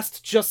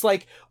past just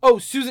like, oh,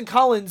 Susan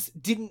Collins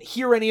didn't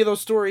hear any of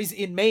those stories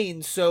in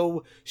Maine,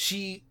 so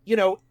she,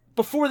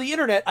 before the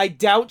internet, I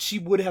doubt she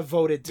would have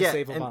voted to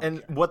save Obamacare.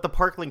 And what the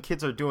Parkland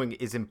kids are doing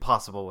is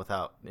impossible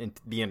without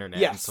the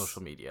internet and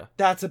social media.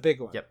 That's a big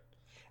one. Yep.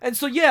 And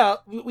so, yeah,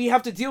 we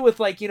have to deal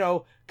with, like,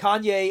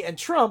 Kanye and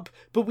Trump,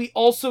 but we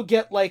also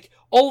get, like,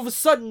 all of a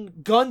sudden,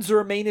 guns are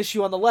a main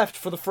issue on the left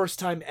for the first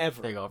time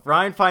ever. There you go.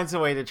 Ryan finds a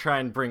way to try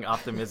and bring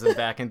optimism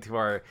back into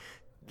our...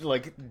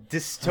 like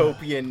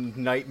dystopian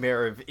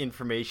nightmare of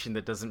information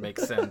that doesn't make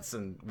sense,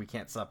 and we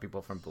can't stop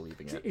people from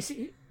believing it.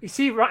 You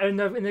see, in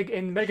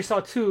Metal Gear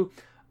Solid 2,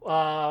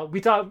 we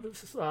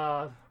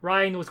thought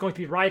Ryan was going to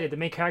be Raiden, the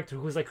main character,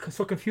 who's like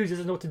so confused, he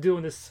doesn't know what to do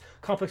in this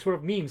complex world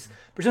of memes.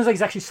 But it turns like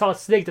he's actually Solid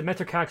Snake, the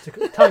mentor character,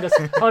 telling us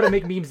how to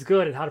make memes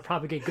good and how to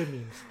propagate good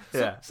memes.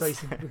 So you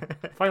see,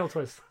 final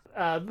twist.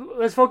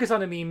 Let's focus on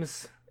the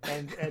memes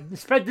and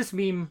spread this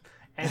meme.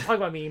 And talk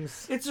about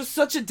memes. It's just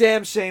such a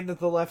damn shame that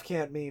the left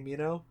can't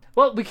meme,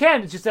 Well, we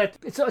can. It's just that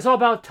it's all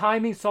about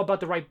timing. It's all about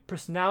the right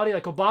personality.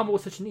 Like, Obama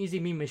was such an easy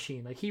meme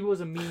machine. Like, he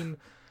was a meme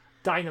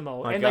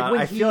dynamo. And God,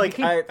 like, I feel like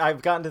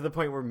I've gotten to the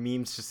point where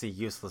meme's just a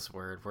useless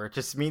word, where it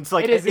just means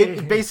like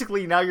it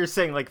basically now you're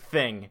saying like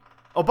thing.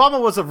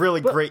 Obama was a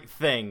really great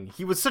thing.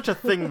 He was such a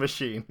thing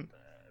machine.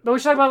 But we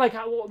should talk about like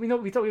how we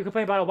thought we were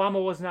complaining about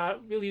Obama was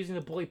not really using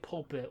the bully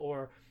pulpit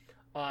or.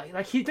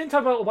 Like he didn't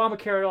talk about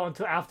Obamacare at all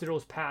until after it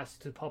was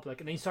passed to the public,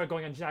 and then he started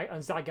going on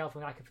Zach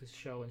Galifianakis'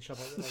 show and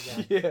stuff like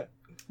that. Yeah.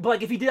 But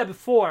like if he did that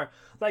before,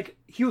 like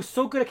he was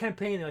so good at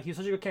campaigning, like he was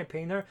such a good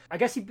campaigner. I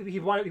guess he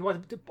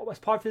wanted as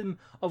part of him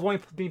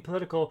avoiding being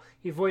political,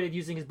 he avoided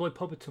using his bully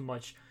pulpit too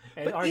much.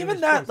 But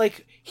even that,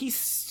 like he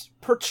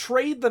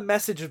portrayed the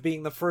message of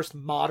being the first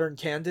modern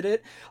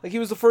candidate. Like he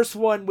was the first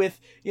one with,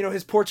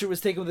 his portrait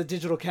was taken with a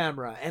digital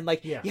camera, and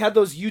like he had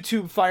those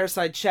YouTube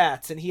fireside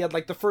chats, and he had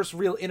like the first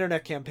real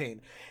internet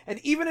campaign. And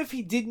even if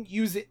he didn't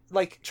use it,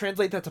 like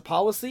translate that to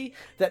policy,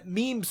 that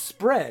meme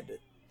spread.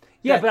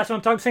 Yeah, but that's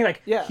what I'm saying.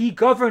 Like, he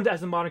governed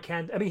as a modern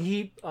candidate. I mean,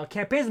 he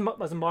campaigned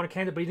as a modern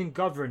candidate, but he didn't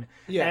govern.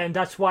 Yeah. And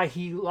that's why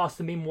he lost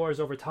the meme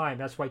wars over time.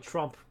 That's why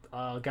Trump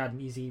got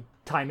an easy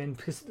time in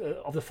because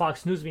of the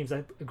Fox News memes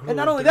that grew. And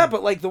not only that,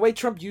 but like the way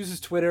Trump uses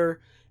Twitter,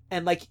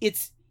 and like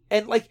it's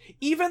And, like,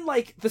 even,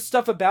 like, the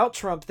stuff about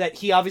Trump that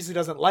he obviously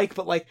doesn't like,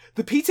 but, like,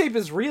 the P-tape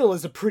is real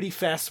is a pretty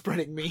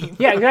fast-spreading meme.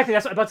 Yeah, exactly.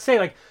 That's what I'm about to say.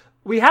 Like,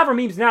 we have our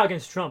memes now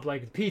against Trump,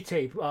 like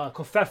P-tape,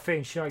 Kofefe,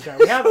 and shit like that.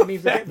 We have our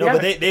memes.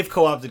 They've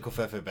co-opted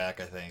Kofefe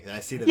back, I think. I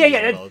see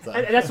them all the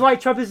time. And that's why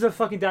Trump is a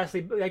fucking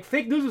dastardly. Like,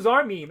 fake news was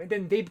our meme, and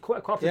then they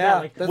co-opted that.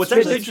 Like, what's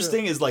actually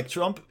interesting is, like,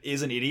 Trump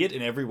is an idiot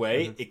in every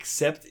way,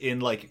 except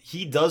in, like,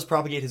 he does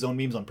propagate his own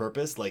memes on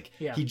purpose. Like,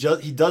 he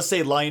does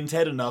say Lion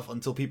Ted enough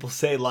until people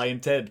say Lion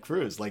Ted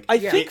Cruz. Like, I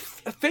think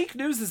fake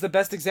news is the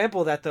best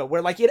example of that, though,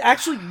 where, like, it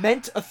actually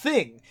meant a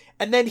thing.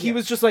 And then he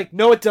was just like,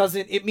 no, it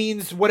doesn't. It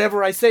means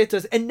whatever I say it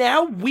does. And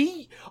now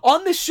we,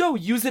 on this show,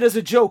 use it as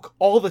a joke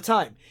all the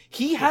time.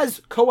 He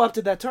has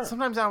co-opted that term.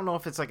 Sometimes I don't know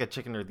if it's like a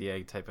chicken or the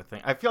egg type of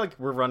thing. I feel like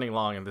we're running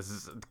long and this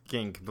is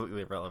getting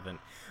completely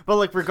irrelevant. But,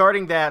 like,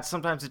 regarding that,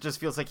 sometimes it just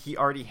feels like he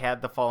already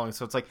had the following.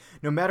 So it's like,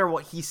 no matter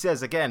what he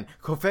says, again,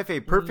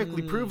 Kofefe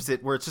perfectly proves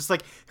it, where it's just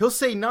like, he'll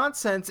say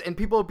nonsense and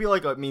people will be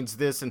like, oh, it means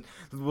this, and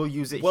we'll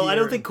use it Well, here.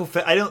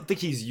 I don't think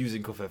he's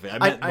using Kofefe.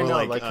 I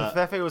know, like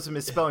Kofefe was a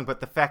misspelling, but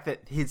the fact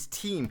that his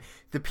team,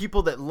 the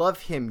people that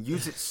love him,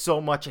 use it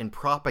so much and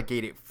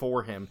propagate it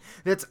for him.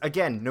 That's,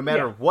 again, no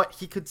matter what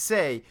he could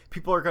say,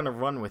 people are going to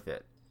run with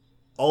it.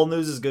 All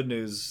news is good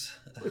news.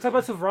 We talk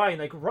about with Ryan,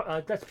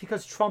 like, that's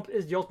because Trump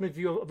is the ultimate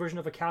version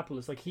of a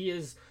capitalist. Like, he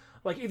is,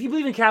 like, if you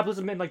believe in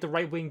capitalism and, like, the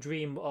right-wing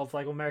dream of,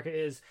 like, what America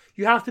is,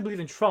 you have to believe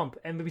in Trump.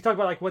 And we talk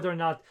about, like, whether or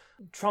not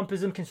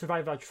Trumpism can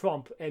survive without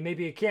Trump, and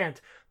maybe it can't.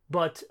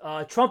 But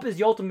Trump is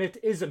the ultimate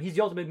ism. He's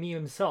the ultimate meme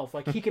himself.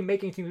 Like, he can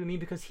make anything with a meme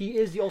because he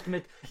is the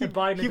ultimate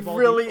embodiment of all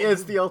really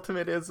is the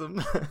ultimate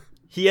ism.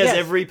 He has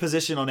every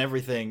position on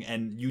everything,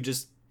 and you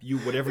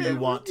whatever you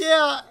want.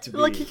 Yeah, to be.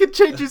 Like, he could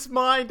change his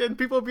mind, and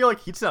people will be like,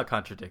 he's not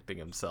contradicting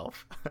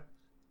himself.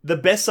 The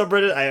best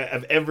subreddit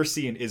I've ever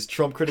seen is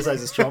Trump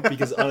criticizes Trump,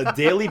 because on a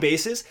daily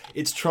basis,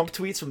 it's Trump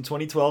tweets from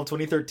 2012,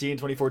 2013,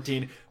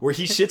 2014, where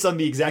he shits on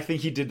the exact thing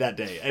he did that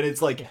day. And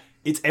it's like,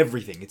 it's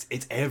everything.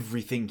 It's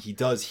everything he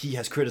does, he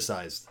has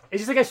criticized.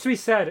 It's just like S3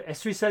 said.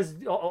 S3 says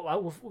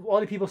all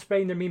the people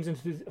spraying their memes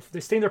they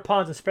stain their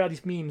ponds and spread out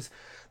these memes.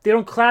 They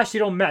don't clash, they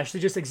don't mesh. They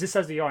just exist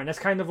as they are. And that's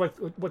kind of like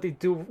what they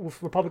do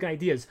with Republican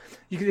ideas.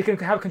 They can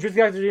have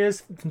contradictory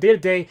ideas from day to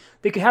day.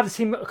 They can have the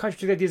same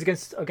contradictory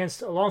ideas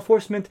against law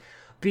enforcement,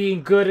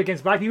 being good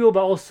against black people,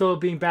 but also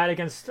being bad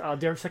against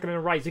their Second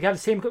Amendment rights. They have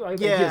the same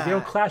ideas. They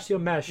don't clash, they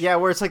don't mesh. Yeah,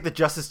 where it's like the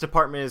Justice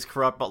Department is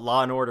corrupt, but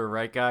law and order,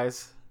 right,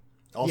 guys?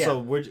 Also,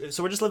 we're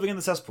just living in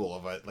the cesspool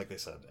of it, like they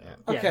said.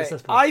 Yeah. Okay,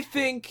 I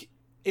think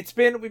we've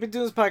been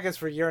doing this podcast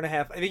for a year and a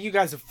half. I think you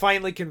guys have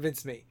finally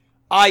convinced me.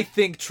 I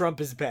think Trump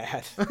is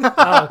bad. Okay.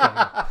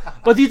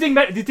 But do you think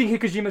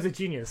Kojima's a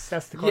genius?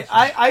 That's the question.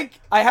 Yeah,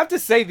 I have to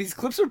say, these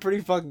clips are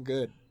pretty fucking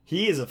good.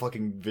 He is a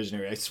fucking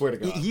visionary, I swear to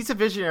God. He's a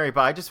visionary,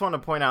 but I just want to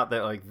point out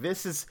that, like,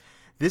 this is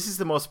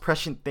the most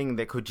prescient thing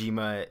that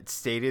Kojima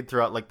stated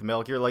throughout, like, the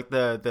Metal Gear, like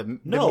the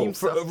meme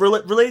stuff.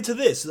 Related to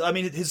this. I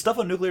mean, his stuff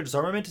on nuclear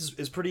disarmament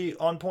is pretty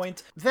on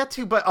point. That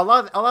too, but a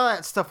lot of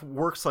that stuff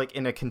works, like,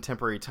 in a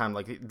contemporary time,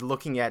 like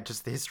looking at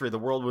just the history of the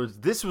world. Where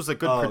this was a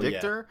good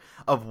predictor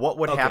of what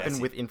would happen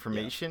with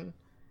information.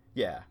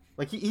 Yeah.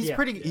 Like,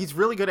 he's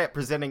really good at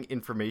presenting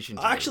information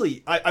to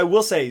Actually, I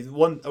will say,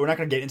 we're not going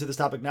to get into this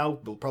topic now,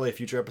 but probably a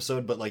future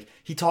episode, but, like,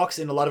 he talks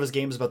in a lot of his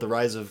games about the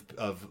rise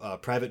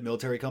of private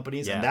military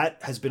companies, and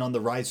that has been on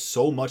the rise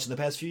so much in the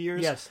past few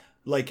years. Yes.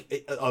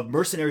 Like,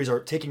 mercenaries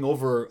are taking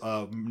over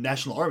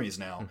national armies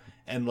now,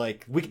 and,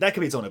 like, that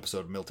could be its own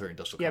episode,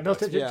 military-industrial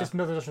complex. Just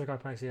military-industrial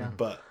complex, yeah.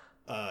 But...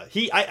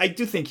 I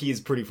do think he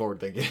is pretty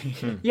forward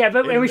thinking. Yeah,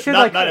 but and we should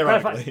not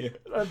ironically.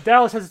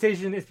 Darryl's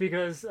hesitation is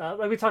because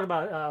like we talk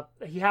about,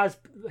 Hideo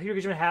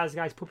Kojima has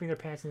guys pooping their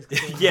pants in his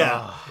game.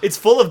 Yeah, it's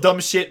full of dumb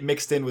shit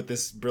mixed in with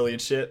this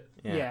brilliant shit.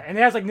 Yeah, and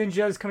it has like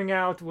ninjas coming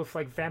out with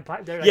like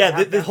vampire.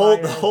 Like, the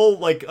whole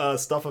like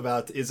stuff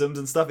about isms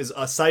and stuff is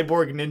a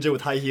cyborg ninja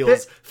with high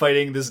heels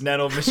fighting this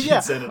nano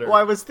machine senator. Well,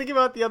 I was thinking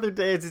about the other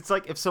day. It's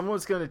like if someone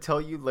was going to tell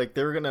you, like,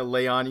 they're going to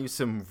lay on you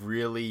some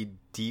really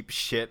deep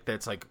shit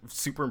that's like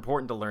super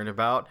important to learn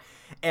about,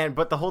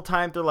 but the whole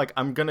time they're like,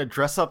 I'm gonna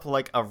dress up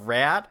like a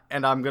rat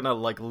and I'm gonna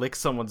like lick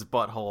someone's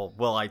butthole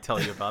while I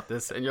tell you about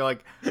this, and you're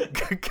like,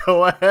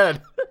 go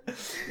ahead.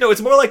 No,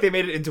 it's more like they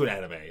made it into an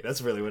anime.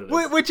 That's really what it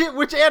is.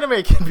 Which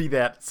anime can be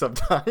that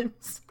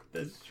sometimes.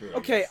 That's true.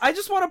 Okay, I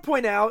just want to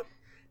point out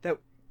that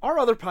our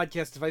other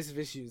podcast, Divisive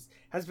Issues,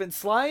 has been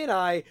Sly and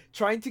I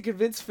trying to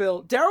convince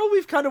Phil. Darryl,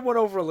 we've kind of went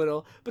over a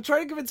little, but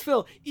trying to convince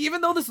Phil,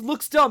 even though this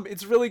looks dumb,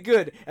 it's really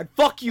good. And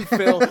fuck you,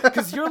 Phil,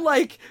 because you're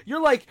like,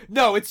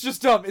 no, it's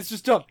just dumb. It's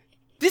just dumb.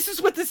 This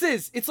is what this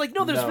is. It's like,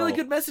 no, there's really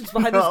good message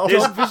behind this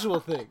dumb visual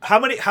thing. How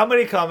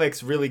many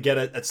comics really get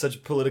at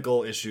such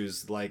political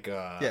issues like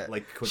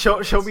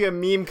show me a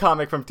meme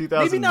comic from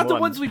 2001. Maybe not the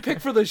ones we pick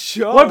for the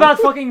show. What about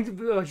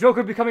fucking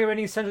Joker becoming a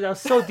reigning senator? That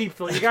was so deep,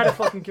 Phil. You gotta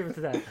fucking give it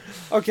to that.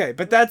 Okay,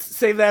 but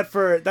that's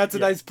a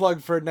nice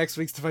plug for next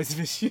week's Divisive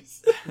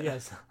Issues.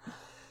 Yes.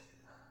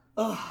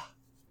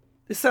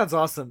 This sounds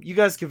awesome. You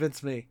guys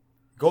convinced me.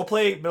 Go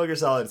play Metal Gear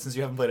Solid since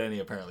you haven't played any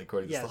apparently,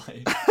 according to Yeah.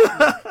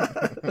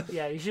 Sly.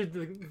 Yeah, you should.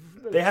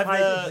 They have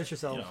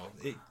yourself.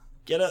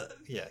 Get them.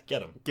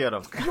 Get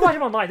them. You can watch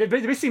them online. They're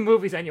basically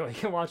movies anyway. You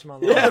can watch them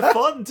online. Yeah, they're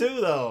fun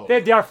too though.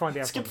 They are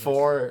fun. Skip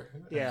 4.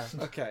 Yeah.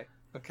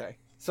 Okay.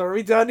 So are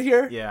we done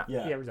here? Yeah.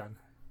 Yeah, we're done.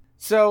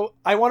 So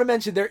I want to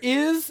mention there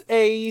is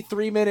a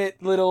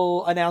 3-minute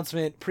little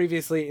announcement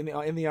previously in the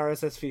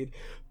RSS feed,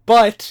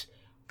 but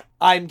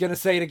I'm gonna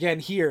say it again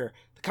here.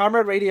 The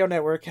Comrade Radio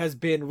Network has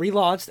been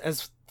relaunched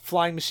as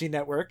Flying Machine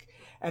Network,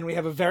 and we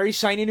have a very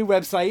shiny new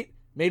website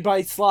made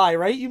by Sly.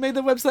 Right? You made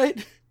the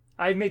website?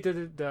 I made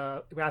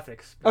the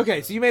graphics.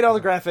 Okay, so you made all the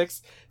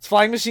graphics. It's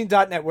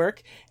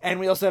flyingmachine.network, and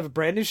we also have a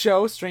brand new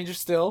show, Stranger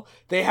Still.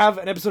 They have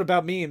an episode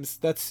about memes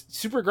that's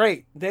super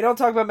great. They don't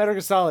talk about Metal Gear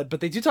Solid,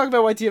 but they do talk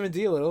about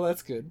YTMD a little.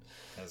 That's good.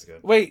 That's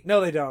good. Wait,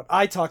 no, they don't.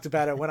 I talked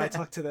about it when I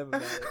talked to them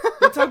about it.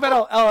 They talk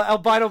about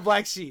albino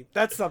black sheep.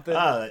 That's something.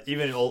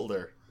 Even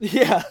older.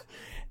 Yeah.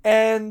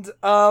 And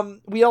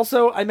we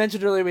also, I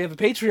mentioned earlier, we have a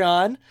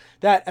Patreon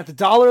that at the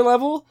 $1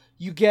 level,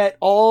 you get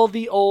all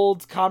the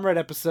old Comrade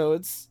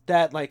episodes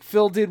that, like,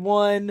 Phil did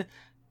one.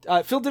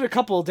 Phil did a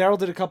couple. Darryl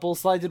did a couple.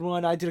 Sly did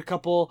one. I did a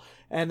couple.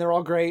 And they're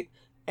all great.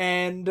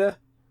 And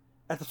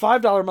at the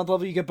 $5 a month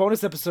level, you get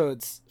bonus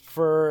episodes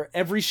for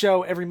every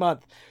show every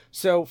month.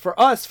 So for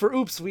us, for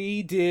Oops,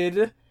 we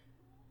did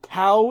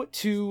how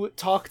to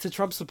talk to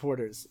Trump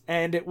supporters.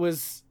 And it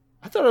was...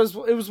 I thought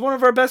it was one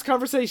of our best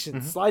conversations.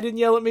 Mm-hmm. Sly didn't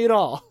yell at me at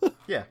all.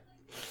 Yeah.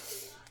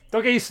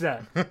 Don't get used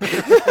to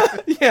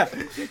that. Yeah.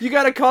 You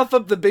gotta cough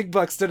up the big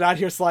bucks to not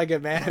hear Sly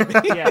get mad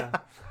at me. Yeah.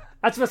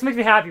 That's what makes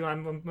me happy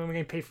when we're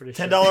getting paid for this.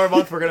 $10 a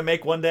month we're gonna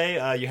make one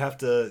day. You have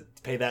to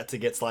pay that to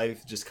get Sly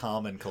just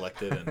calm and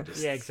collected and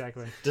just yeah,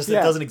 exactly. It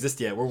doesn't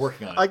exist yet. We're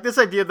working on it. I like this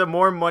idea, the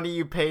more money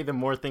you pay, the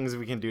more things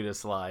we can do to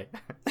Sly.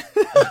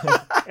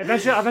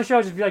 Eventually I'll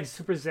just be like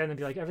super zen and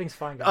be like, everything's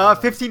fine, guys.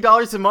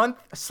 $15 a month,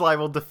 Sly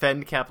will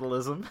defend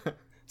capitalism.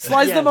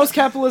 Sly's the most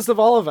capitalist of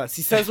all of us.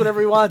 He says whatever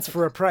he wants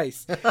for a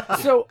price.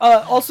 So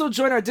also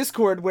join our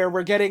Discord where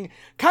we're getting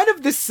kind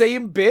of the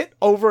same bit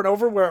over and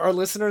over where our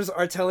listeners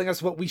are telling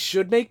us what we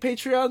should make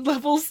Patreon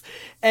levels.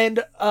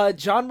 And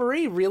John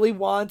Marie really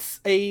wants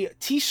a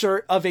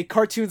t-shirt of a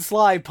cartoon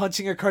Sly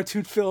punching a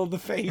cartoon Phil in the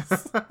face.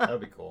 That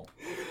would be cool.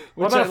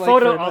 What about a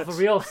photo of a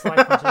real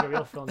Sly punching a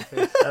real Phil in the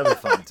face? That would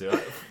be fun too.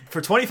 For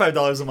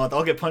 $25 a month,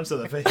 I'll get punched in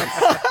the face.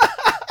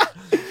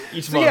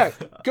 Each month. Yeah,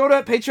 go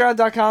to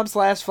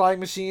patreon.com/Flying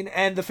Machine,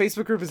 and the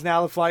Facebook group is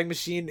now the Flying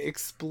Machine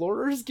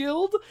Explorers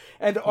Guild,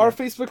 and our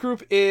Facebook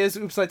group is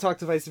Oops, I Talk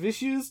Divisive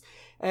Issues,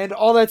 and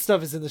all that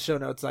stuff is in the show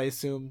notes, I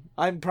assume.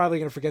 I'm probably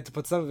going to forget to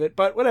put some of it,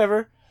 but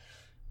whatever.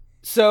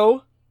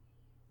 So,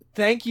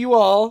 thank you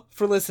all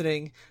for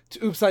listening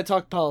to Oops, I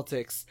Talk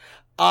Politics.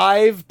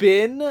 I've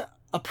been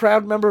a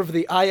proud member of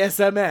the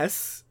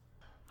ISMS.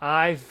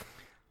 I've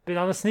been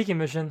on a sneaking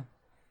mission.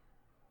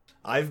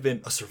 I've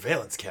been a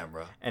surveillance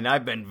camera. And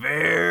I've been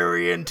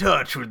very in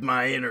touch with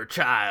my inner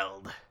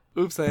child.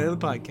 Oops, I ended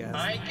the podcast.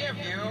 I give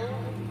you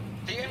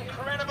the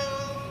incredible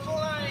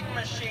flying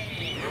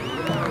machine.